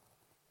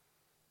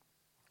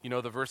 You know,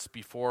 the verse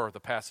before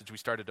the passage we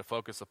started to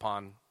focus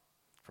upon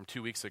from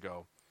 2 weeks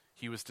ago,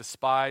 he was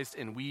despised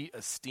and we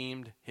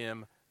esteemed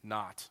him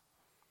not.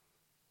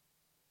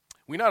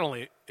 We not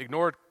only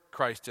ignored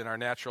Christ in our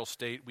natural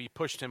state, we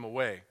pushed him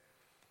away.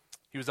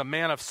 He was a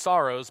man of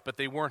sorrows, but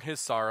they weren't his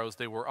sorrows,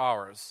 they were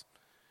ours.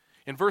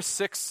 In verse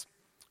 6,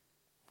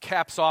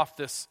 caps off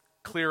this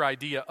clear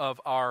idea of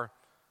our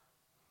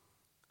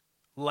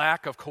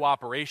lack of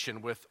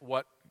cooperation with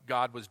what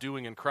God was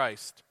doing in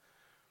Christ.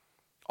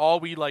 All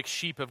we like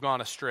sheep have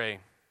gone astray.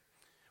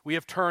 We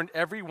have turned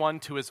every one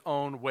to his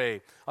own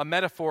way. A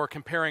metaphor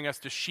comparing us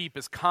to sheep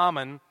is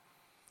common,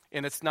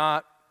 and it's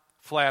not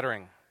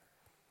flattering.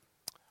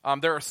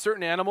 There are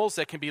certain animals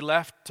that can be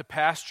left to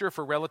pasture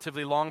for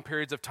relatively long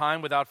periods of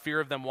time without fear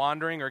of them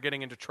wandering or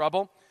getting into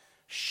trouble.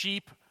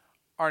 Sheep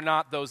are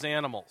not those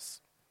animals.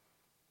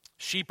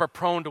 Sheep are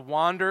prone to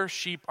wander.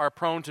 Sheep are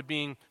prone to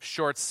being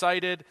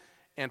short-sighted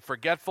and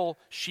forgetful.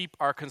 Sheep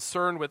are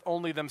concerned with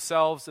only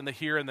themselves in the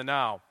here and the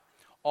now.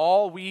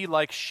 All we,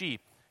 like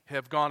sheep,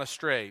 have gone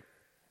astray.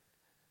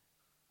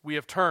 We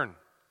have turned,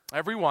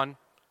 every one,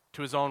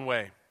 to his own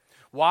way.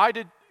 Why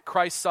did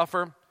Christ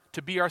suffer?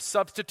 To be our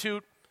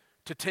substitute,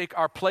 to take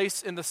our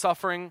place in the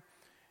suffering.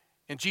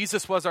 And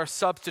Jesus was our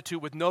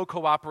substitute with no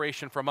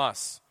cooperation from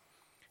us.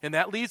 And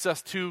that leads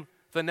us to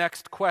the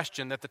next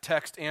question that the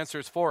text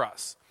answers for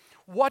us.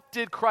 What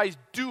did Christ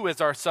do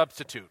as our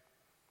substitute?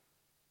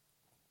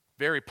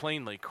 Very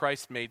plainly,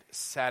 Christ made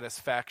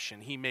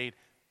satisfaction. He made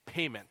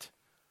payment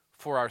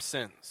for our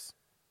sins.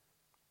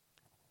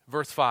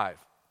 Verse 5,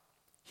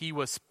 he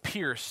was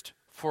pierced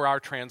for our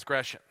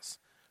transgressions,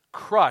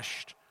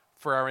 crushed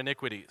for our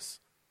iniquities.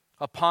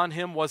 Upon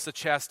him was the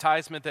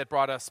chastisement that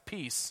brought us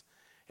peace,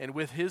 and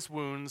with his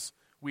wounds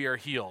we are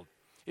healed.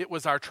 It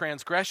was our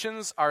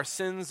transgressions, our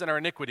sins, and our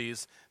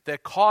iniquities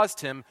that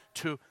caused him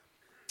to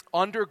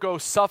undergo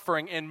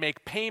suffering and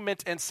make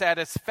payment and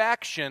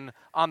satisfaction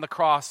on the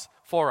cross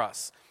for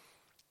us.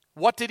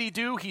 What did he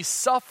do? He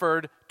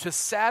suffered to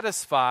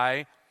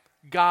satisfy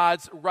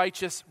God's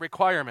righteous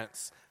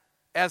requirements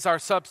as our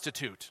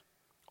substitute.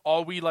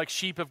 All we like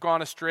sheep have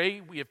gone astray.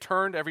 We have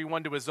turned every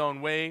one to his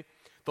own way.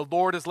 The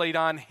Lord has laid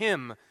on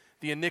him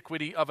the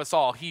iniquity of us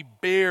all. He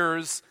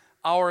bears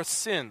our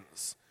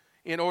sins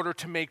in order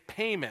to make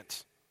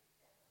payment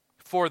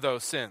for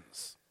those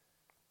sins.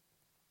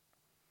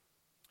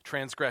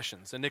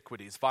 Transgressions,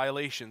 iniquities,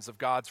 violations of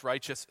God's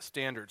righteous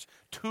standards,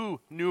 too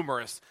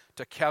numerous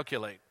to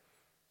calculate.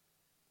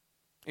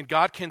 And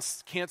God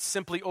can't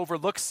simply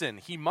overlook sin.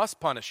 He must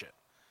punish it.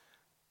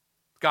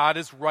 God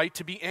is right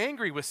to be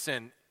angry with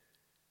sin,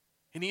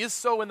 and he is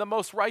so in the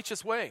most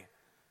righteous way.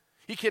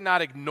 He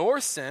cannot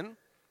ignore sin,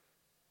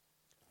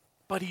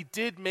 but he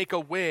did make a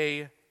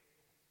way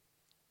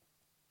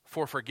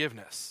for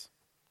forgiveness.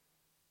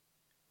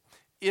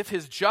 If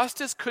his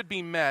justice could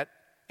be met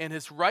and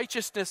his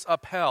righteousness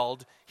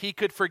upheld, he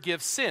could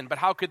forgive sin. But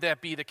how could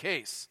that be the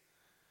case?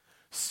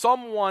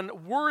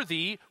 Someone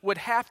worthy would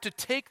have to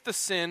take the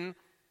sin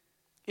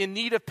in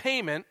need of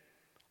payment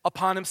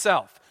upon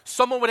himself.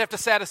 Someone would have to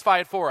satisfy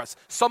it for us.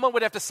 Someone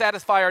would have to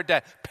satisfy our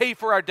debt, pay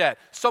for our debt.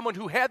 Someone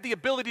who had the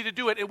ability to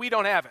do it, and we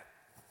don't have it.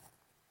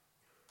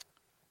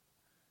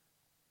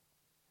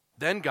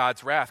 Then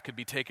God's wrath could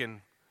be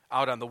taken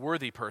out on the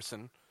worthy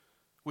person,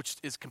 which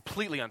is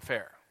completely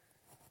unfair.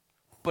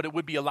 But it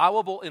would be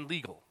allowable and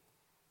legal.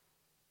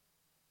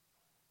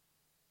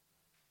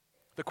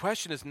 The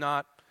question is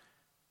not,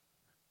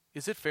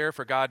 is it fair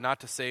for God not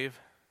to save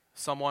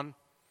someone?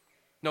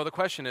 No, the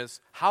question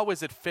is, how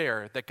is it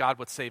fair that God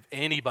would save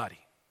anybody?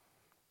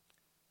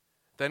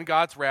 Then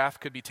God's wrath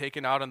could be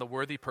taken out on the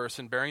worthy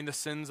person, bearing the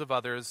sins of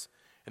others,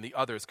 and the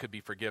others could be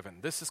forgiven.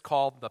 This is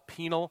called the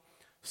penal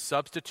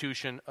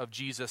substitution of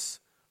Jesus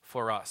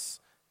for us.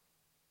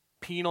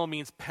 Penal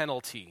means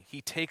penalty. He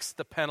takes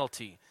the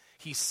penalty.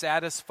 He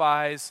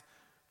satisfies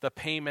the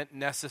payment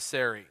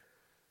necessary.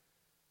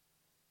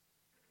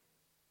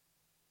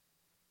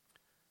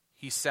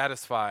 He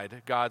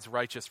satisfied God's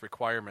righteous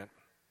requirement.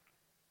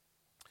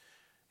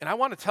 And I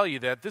want to tell you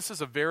that this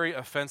is a very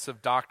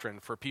offensive doctrine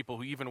for people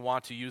who even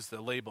want to use the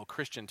label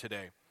Christian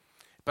today.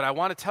 But I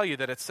want to tell you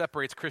that it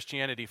separates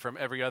Christianity from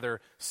every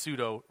other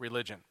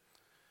pseudo-religion.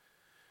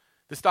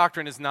 This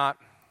doctrine is not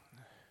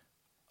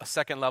a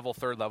second level,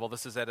 third level.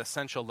 This is at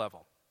essential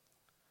level.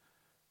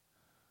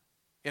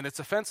 And it's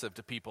offensive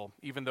to people,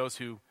 even those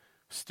who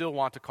still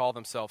want to call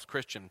themselves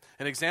Christian.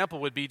 An example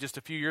would be just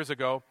a few years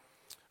ago,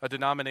 a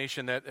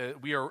denomination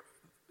that we are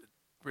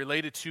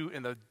related to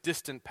in the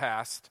distant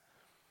past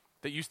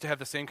that used to have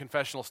the same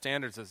confessional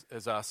standards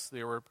as us.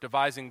 They were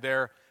devising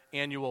their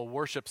annual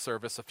worship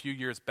service a few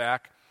years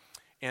back,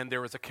 and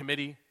there was a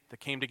committee that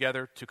came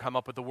together to come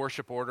up with the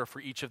worship order for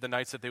each of the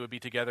nights that they would be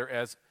together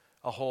as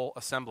a whole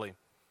assembly.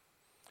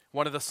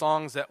 One of the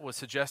songs that was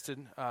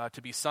suggested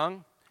to be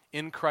sung,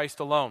 In Christ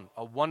Alone,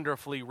 a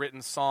wonderfully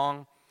written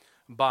song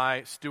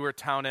by Stuart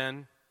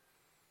Townend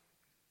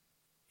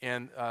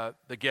and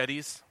the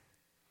Gettys.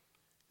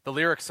 The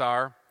lyrics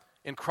are,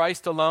 in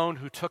Christ alone,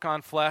 who took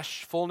on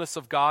flesh, fullness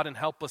of God and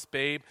helpless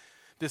babe,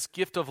 this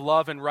gift of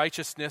love and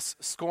righteousness,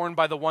 scorned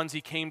by the ones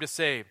he came to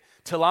save.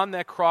 Till on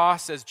that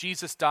cross, as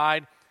Jesus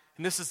died,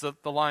 and this is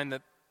the line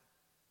that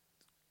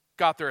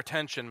got their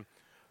attention,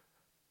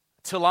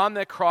 till on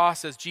that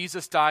cross, as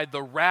Jesus died,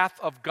 the wrath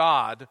of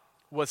God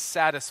was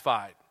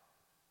satisfied.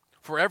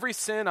 For every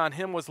sin on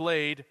him was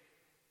laid,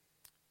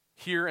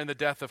 here in the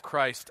death of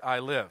Christ I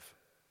live.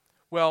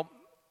 Well,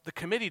 the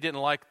committee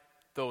didn't like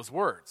those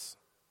words.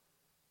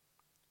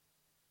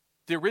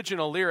 The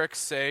original lyrics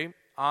say,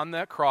 on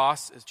that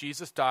cross, as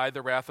Jesus died,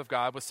 the wrath of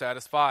God was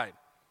satisfied.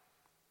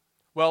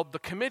 Well, the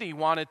committee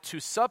wanted to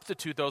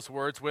substitute those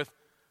words with,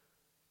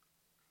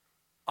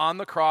 on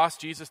the cross,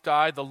 Jesus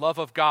died, the love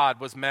of God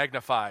was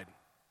magnified.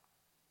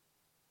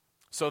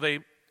 So they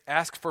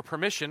asked for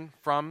permission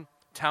from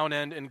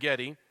Townend and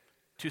Getty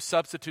to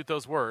substitute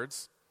those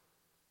words.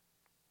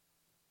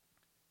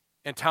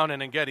 And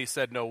Townend and Getty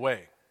said, no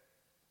way.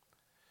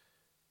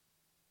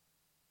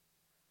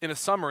 In a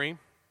summary,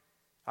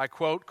 I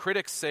quote,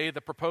 critics say the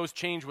proposed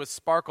change was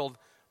sparkled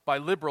by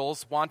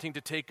liberals wanting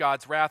to take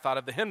God's wrath out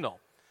of the hymnal.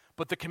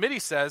 But the committee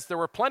says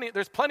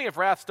there's plenty of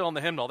wrath still in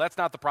the hymnal. That's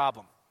not the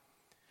problem.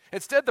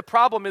 Instead, the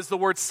problem is the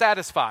word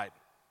satisfied,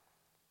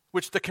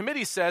 which the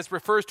committee says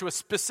refers to a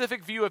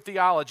specific view of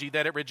theology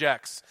that it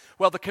rejects.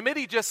 Well, the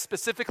committee just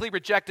specifically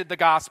rejected the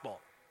gospel.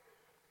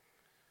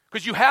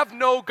 Because you have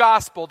no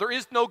gospel, there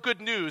is no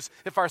good news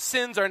if our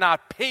sins are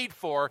not paid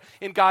for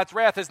and God's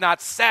wrath is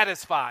not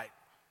satisfied.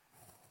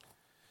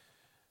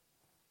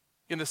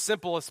 In the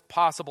simplest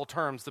possible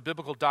terms, the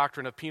biblical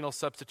doctrine of penal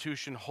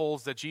substitution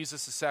holds that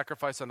Jesus'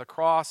 sacrifice on the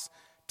cross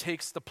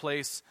takes the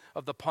place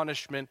of the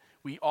punishment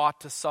we ought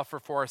to suffer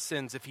for our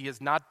sins. If he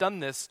has not done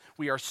this,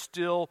 we are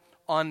still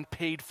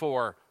unpaid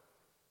for.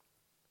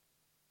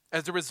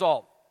 As a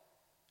result,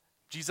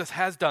 Jesus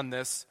has done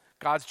this,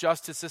 God's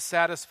justice is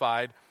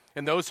satisfied,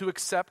 and those who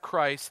accept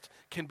Christ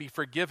can be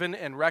forgiven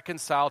and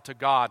reconciled to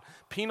God.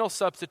 Penal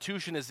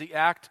substitution is the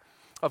act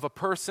of a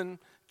person,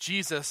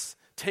 Jesus,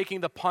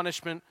 taking the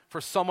punishment for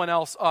someone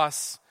else,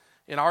 us,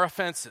 in our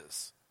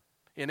offenses.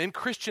 And in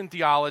Christian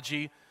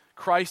theology,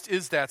 Christ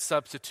is that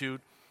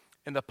substitute,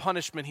 and the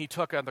punishment he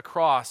took on the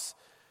cross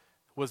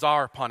was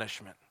our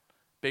punishment,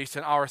 based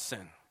on our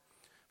sin.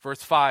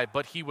 Verse 5,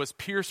 but he was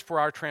pierced for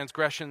our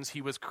transgressions,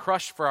 he was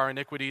crushed for our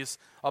iniquities.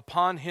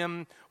 Upon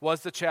him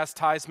was the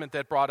chastisement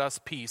that brought us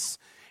peace,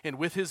 and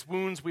with his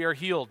wounds we are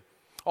healed.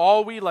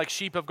 All we like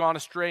sheep have gone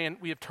astray, and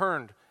we have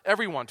turned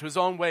everyone to his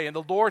own way, and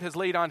the Lord has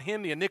laid on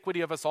him the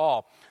iniquity of us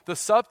all. The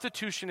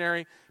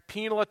substitutionary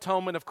penal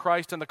atonement of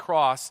Christ on the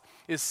cross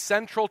is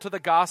central to the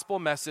gospel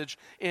message,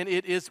 and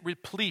it is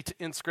replete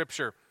in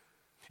Scripture.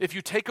 If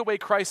you take away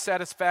Christ's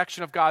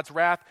satisfaction of God's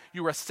wrath,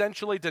 you are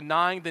essentially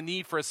denying the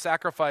need for a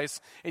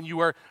sacrifice, and you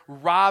are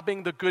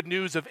robbing the good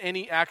news of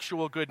any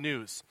actual good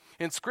news.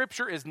 And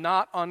Scripture is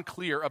not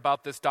unclear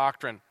about this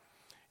doctrine.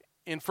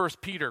 In 1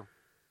 Peter,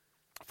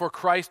 for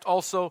Christ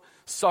also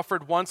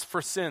suffered once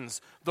for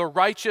sins, the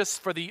righteous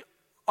for the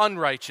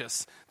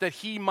unrighteous, that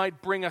he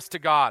might bring us to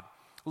God.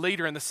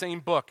 Later in the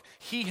same book,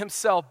 he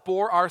himself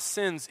bore our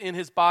sins in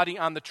his body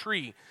on the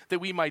tree,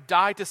 that we might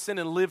die to sin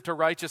and live to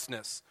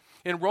righteousness.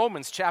 In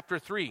Romans chapter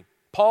 3,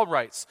 Paul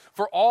writes,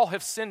 for all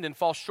have sinned and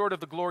fall short of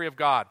the glory of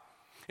God,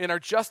 and are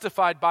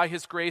justified by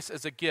his grace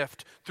as a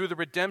gift through the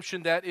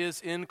redemption that is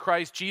in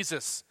Christ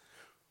Jesus,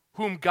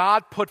 whom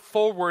God put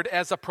forward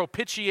as a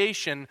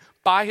propitiation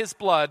by his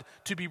blood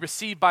to be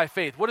received by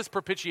faith. What does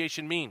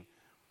propitiation mean?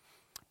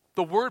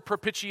 The word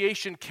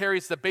propitiation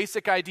carries the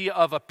basic idea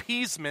of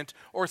appeasement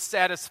or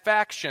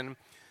satisfaction,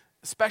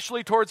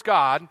 especially towards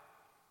God.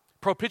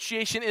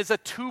 Propitiation is a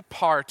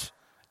two-part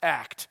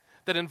act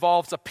that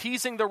involves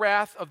appeasing the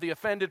wrath of the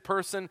offended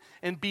person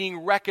and being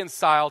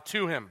reconciled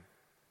to him.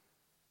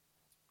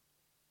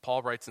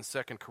 Paul writes in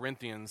 2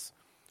 Corinthians,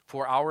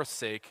 for our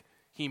sake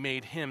he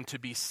made him to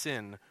be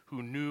sin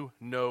who knew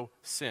no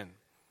sin,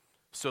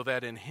 so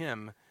that in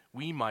him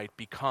we might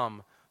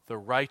become the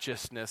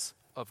righteousness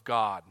of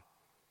God.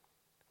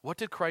 What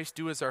did Christ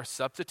do as our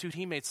substitute?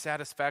 He made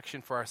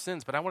satisfaction for our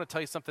sins. But I want to tell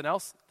you something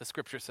else the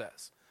Scripture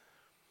says.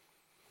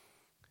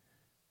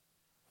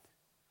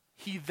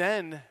 He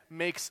then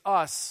makes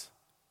us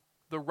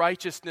the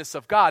righteousness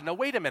of God. Now,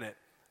 wait a minute.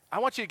 I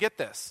want you to get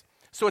this.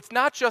 So it's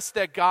not just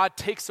that God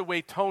takes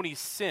away Tony's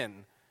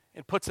sin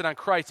and puts it on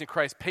Christ and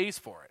Christ pays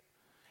for it,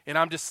 and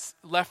I'm just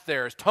left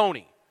there as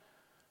Tony.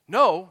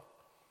 No.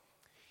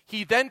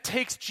 He then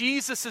takes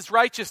Jesus'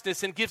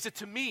 righteousness and gives it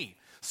to me.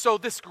 So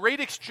this great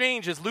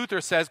exchange, as Luther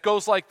says,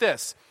 goes like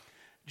this.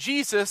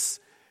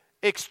 Jesus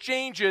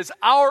exchanges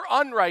our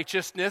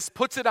unrighteousness,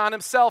 puts it on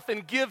himself,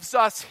 and gives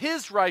us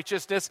his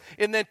righteousness,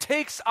 and then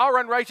takes our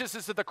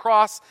unrighteousness to the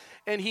cross,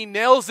 and he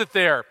nails it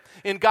there.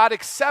 And God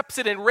accepts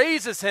it and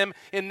raises him,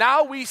 and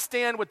now we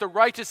stand with the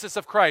righteousness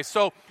of Christ.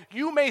 So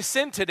you may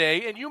sin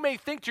today, and you may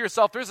think to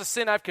yourself, there's a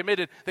sin I've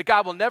committed that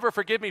God will never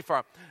forgive me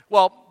from.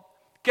 Well,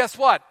 guess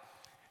what?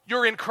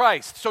 You're in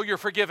Christ, so you're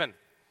forgiven.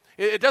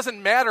 It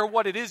doesn't matter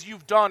what it is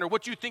you've done or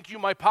what you think you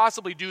might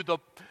possibly do.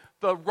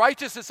 The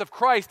righteousness of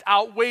Christ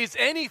outweighs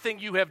anything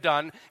you have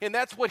done, and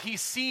that's what he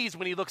sees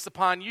when he looks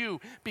upon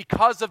you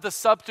because of the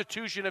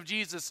substitution of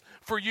Jesus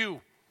for you.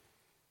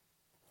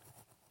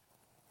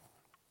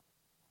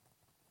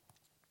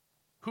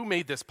 Who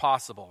made this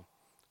possible?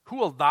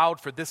 Who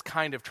allowed for this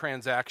kind of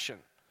transaction?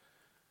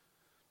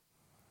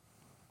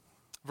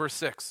 Verse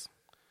 6,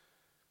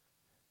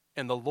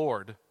 and the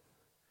Lord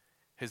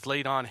has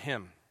laid on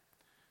him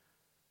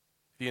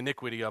the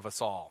iniquity of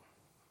us all.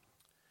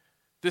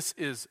 This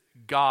is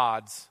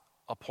God's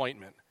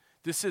appointment.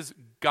 This is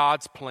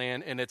God's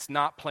plan, and it's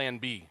not plan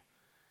B.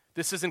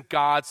 This isn't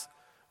God's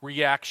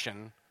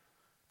reaction.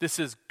 This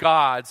is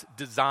God's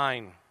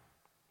design.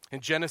 In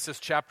Genesis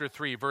chapter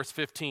 3, verse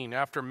 15,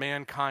 after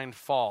mankind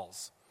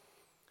falls,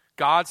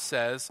 God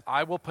says,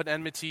 I will put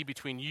enmity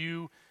between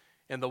you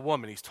and the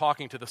woman. He's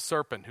talking to the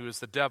serpent, who is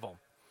the devil.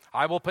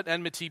 I will put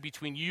enmity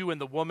between you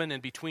and the woman,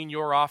 and between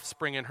your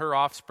offspring and her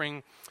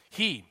offspring.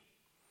 He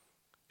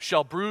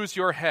shall bruise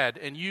your head,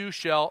 and you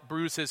shall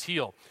bruise his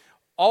heel.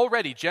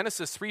 Already,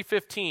 Genesis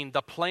 3:15,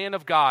 the plan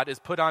of God is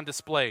put on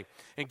display.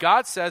 And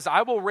God says,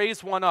 I will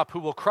raise one up who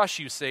will crush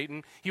you,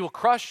 Satan. He will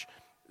crush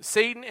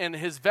Satan and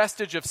his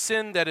vestige of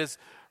sin that is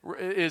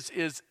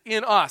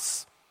in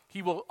us.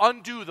 He will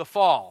undo the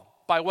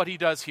fall by what he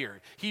does here.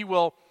 He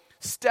will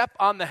step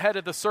on the head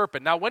of the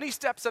serpent. Now, when he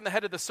steps on the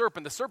head of the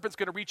serpent's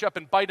going to reach up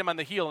and bite him on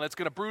the heel, and it's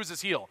going to bruise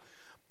his heel.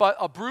 But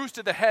a bruise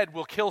to the head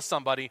will kill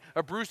somebody.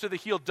 A bruise to the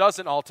heel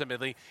doesn't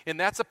ultimately. And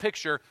that's a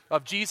picture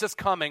of Jesus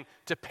coming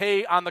to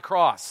pay on the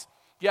cross.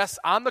 Yes,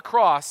 on the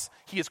cross,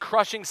 he is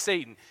crushing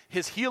Satan.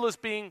 His heel is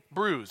being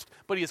bruised,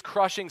 but he is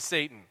crushing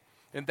Satan.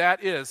 And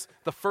that is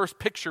the first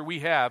picture we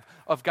have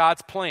of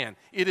God's plan.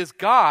 It is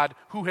God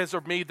who has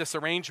made this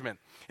arrangement.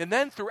 And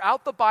then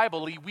throughout the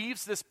Bible, he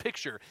weaves this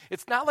picture.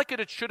 It's not like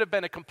it should have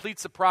been a complete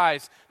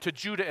surprise to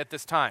Judah at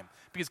this time,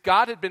 because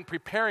God had been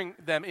preparing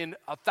them in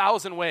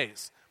 1,000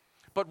 ways.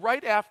 But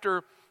right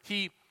after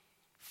he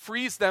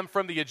frees them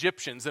from the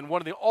Egyptians, and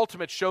one of the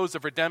ultimate shows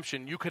of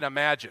redemption you can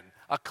imagine,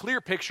 a clear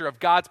picture of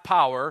God's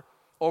power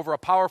over a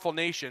powerful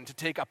nation to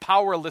take a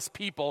powerless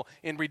people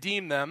and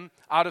redeem them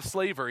out of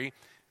slavery,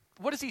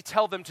 what does he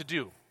tell them to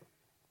do?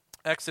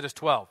 Exodus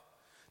 12.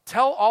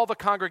 Tell all the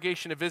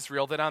congregation of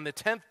Israel that on the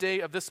 10th day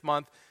of this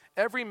month,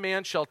 every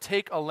man shall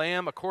take a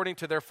lamb according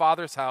to their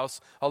father's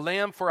house, a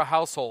lamb for a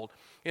household.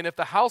 And if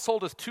the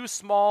household is too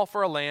small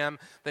for a lamb,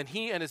 then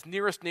he and his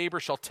nearest neighbor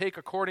shall take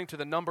according to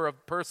the number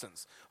of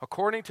persons.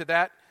 According to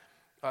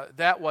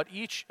that what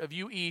each of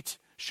you eat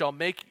shall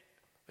make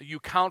you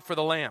count for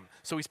the lamb.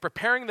 So he's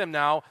preparing them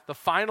now, the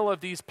final of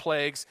these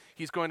plagues.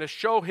 He's going to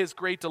show his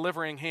great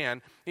delivering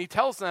hand. And he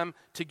tells them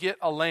to get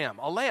a lamb.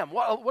 A lamb.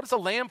 What is a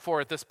lamb for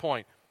at this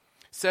point?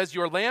 It says,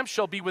 your lamb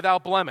shall be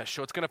without blemish.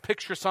 So it's going to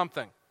picture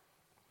something.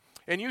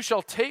 And you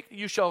shall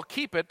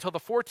keep it till the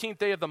 14th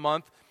day of the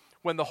month,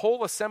 when the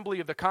whole assembly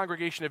of the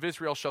congregation of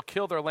Israel shall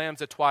kill their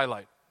lambs at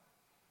twilight.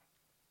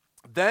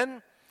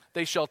 Then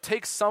they shall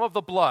take some of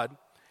the blood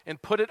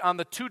and put it on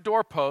the 2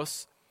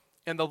 doorposts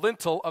and the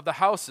lintel of the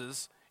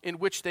houses in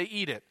which they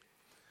eat it.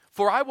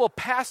 For I will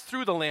pass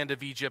through the land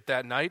of Egypt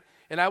that night,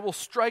 and I will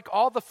strike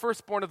all the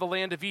firstborn of the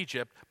land of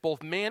Egypt,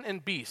 both man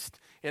and beast,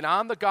 and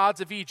on the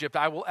gods of Egypt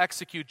I will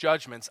execute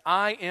judgments.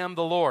 I am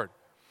the Lord.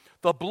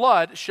 The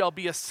blood shall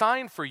be a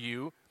sign for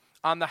you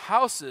on the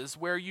houses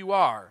where you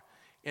are.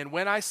 And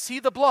when I see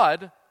the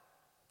blood,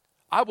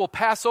 I will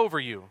pass over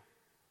you,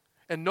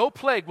 and no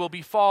plague will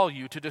befall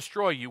you to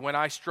destroy you when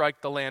I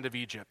strike the land of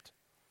Egypt.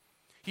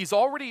 He's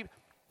already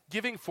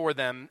giving for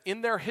them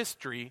in their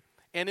history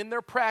and in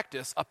their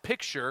practice a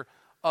picture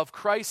of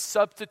Christ's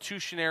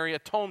substitutionary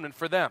atonement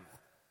for them.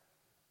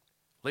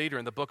 Later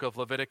in the book of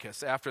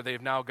Leviticus, after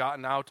they've now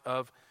gotten out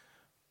of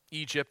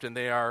Egypt and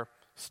they are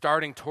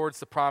starting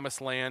towards the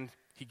promised land,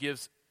 he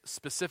gives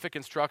specific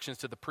instructions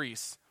to the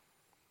priests.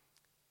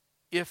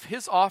 If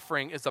his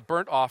offering is a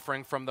burnt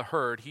offering from the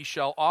herd, he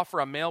shall offer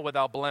a male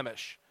without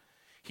blemish.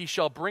 He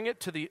shall bring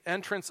it to the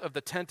entrance of the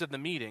tent of the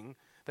meeting,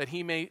 that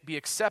he may be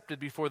accepted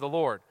before the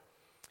Lord.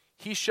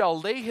 He shall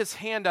lay his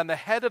hand on the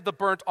head of the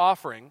burnt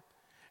offering,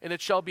 and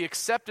it shall be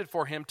accepted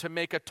for him to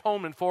make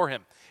atonement for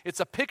him. It's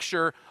a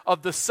picture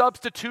of the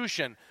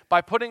substitution.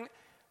 By putting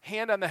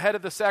hand on the head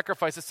of the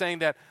sacrifice, it's saying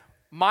that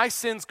my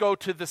sins go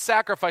to the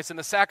sacrifice, and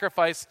the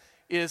sacrifice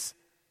is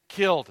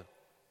killed.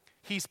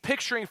 He's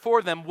picturing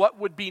for them what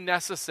would be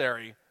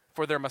necessary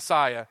for their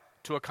Messiah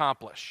to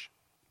accomplish.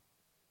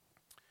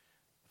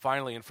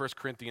 Finally, in 1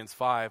 Corinthians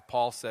 5,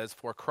 Paul says,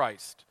 for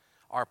Christ,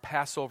 our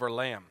Passover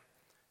lamb,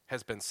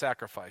 has been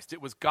sacrificed.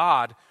 It was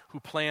God who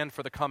planned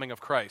for the coming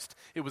of Christ.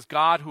 It was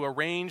God who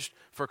arranged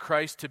for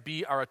Christ to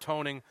be our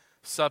atoning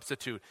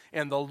substitute.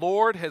 And the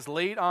Lord has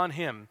laid on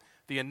him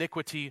the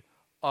iniquity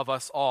of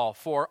us all.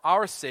 For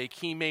our sake,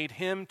 he made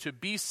him to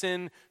be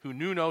sin who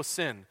knew no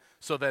sin,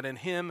 so that in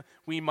him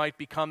we might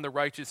become the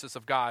righteousness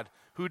of God.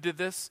 Who did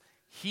this?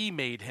 He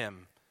made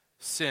him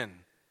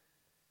sin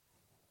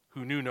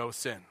who knew no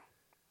sin.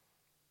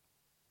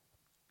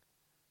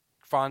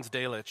 Franz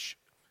Delitzsch,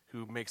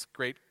 who makes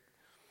great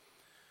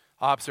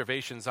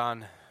observations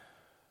on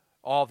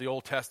all the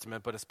Old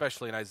Testament, but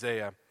especially in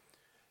Isaiah,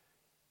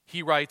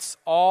 he writes,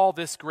 all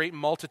this great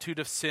multitude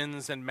of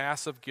sins and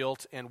massive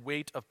guilt and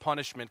weight of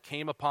punishment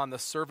came upon the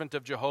servant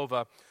of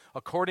Jehovah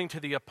according to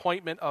the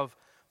appointment of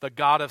the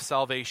God of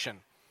salvation,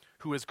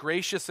 who is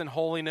gracious in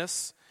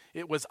holiness.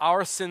 It was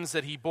our sins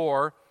that he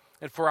bore,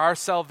 and for our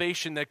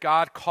salvation that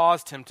God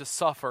caused him to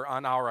suffer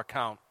on our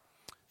account.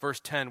 Verse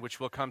 10, which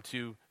we'll come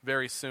to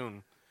very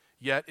soon.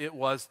 Yet it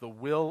was the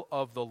will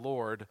of the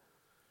Lord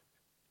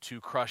to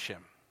crush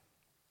him.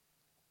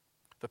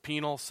 The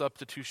penal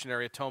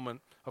substitutionary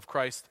atonement of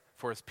Christ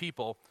for his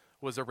people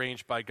was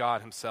arranged by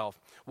God himself.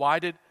 Why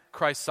did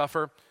Christ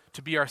suffer?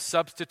 To be our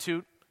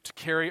substitute, to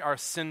carry our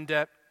sin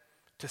debt,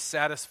 to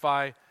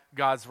satisfy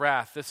God's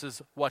wrath. This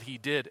is what he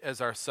did as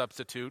our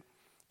substitute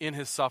in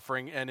his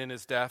suffering and in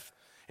his death.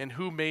 And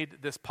who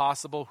made this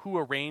possible? Who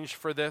arranged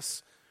for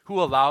this?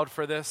 Who allowed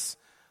for this?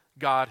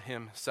 God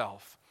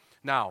himself.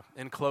 Now,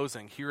 in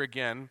closing, here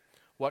again,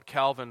 what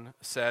Calvin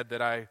said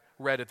that I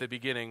read at the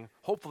beginning,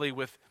 hopefully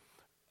with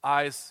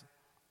eyes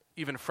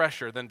even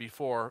fresher than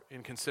before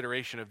in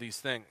consideration of these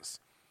things.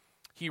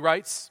 He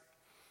writes,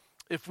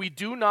 "If we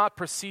do not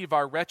perceive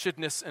our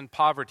wretchedness and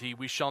poverty,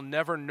 we shall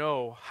never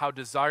know how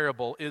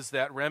desirable is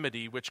that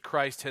remedy which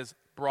Christ has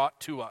brought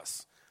to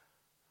us,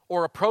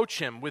 or approach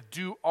him with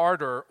due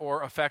ardor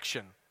or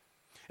affection.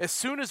 As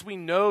soon as we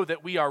know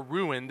that we are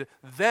ruined,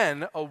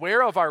 then,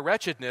 aware of our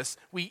wretchedness,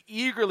 we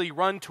eagerly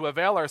run to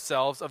avail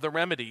ourselves of the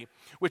remedy,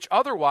 which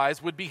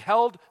otherwise would be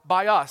held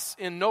by us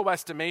in no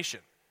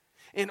estimation.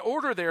 In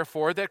order,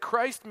 therefore, that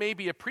Christ may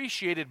be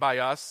appreciated by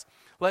us,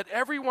 let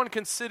everyone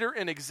consider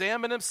and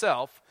examine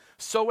himself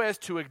so as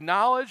to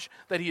acknowledge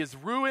that he is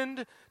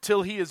ruined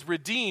till he is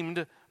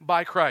redeemed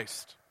by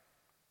Christ."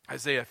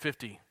 Isaiah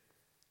 53,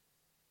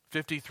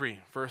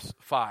 verse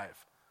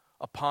 5.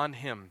 "Upon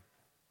him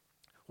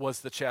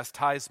was the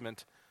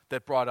chastisement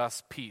that brought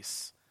us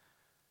peace.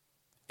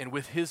 And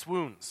with his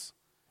wounds,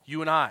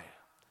 you and I,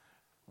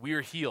 we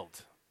are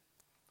healed."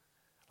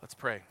 Let's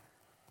pray.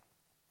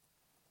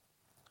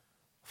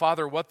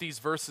 Father, what these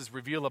verses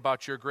reveal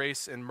about your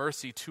grace and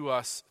mercy to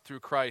us through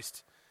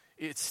Christ,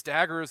 it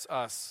staggers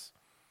us.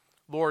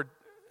 Lord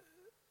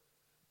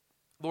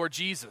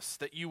Jesus,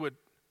 that you would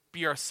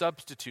be our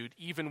substitute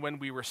even when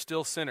we were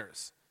still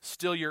sinners,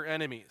 still your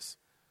enemies.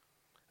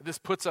 This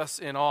puts us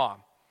in awe.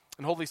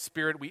 And Holy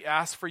Spirit, we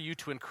ask for you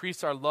to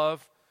increase our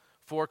love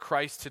for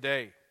Christ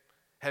today,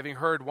 having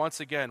heard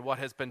once again what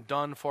has been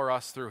done for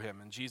us through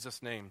him. In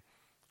Jesus' name,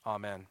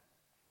 amen.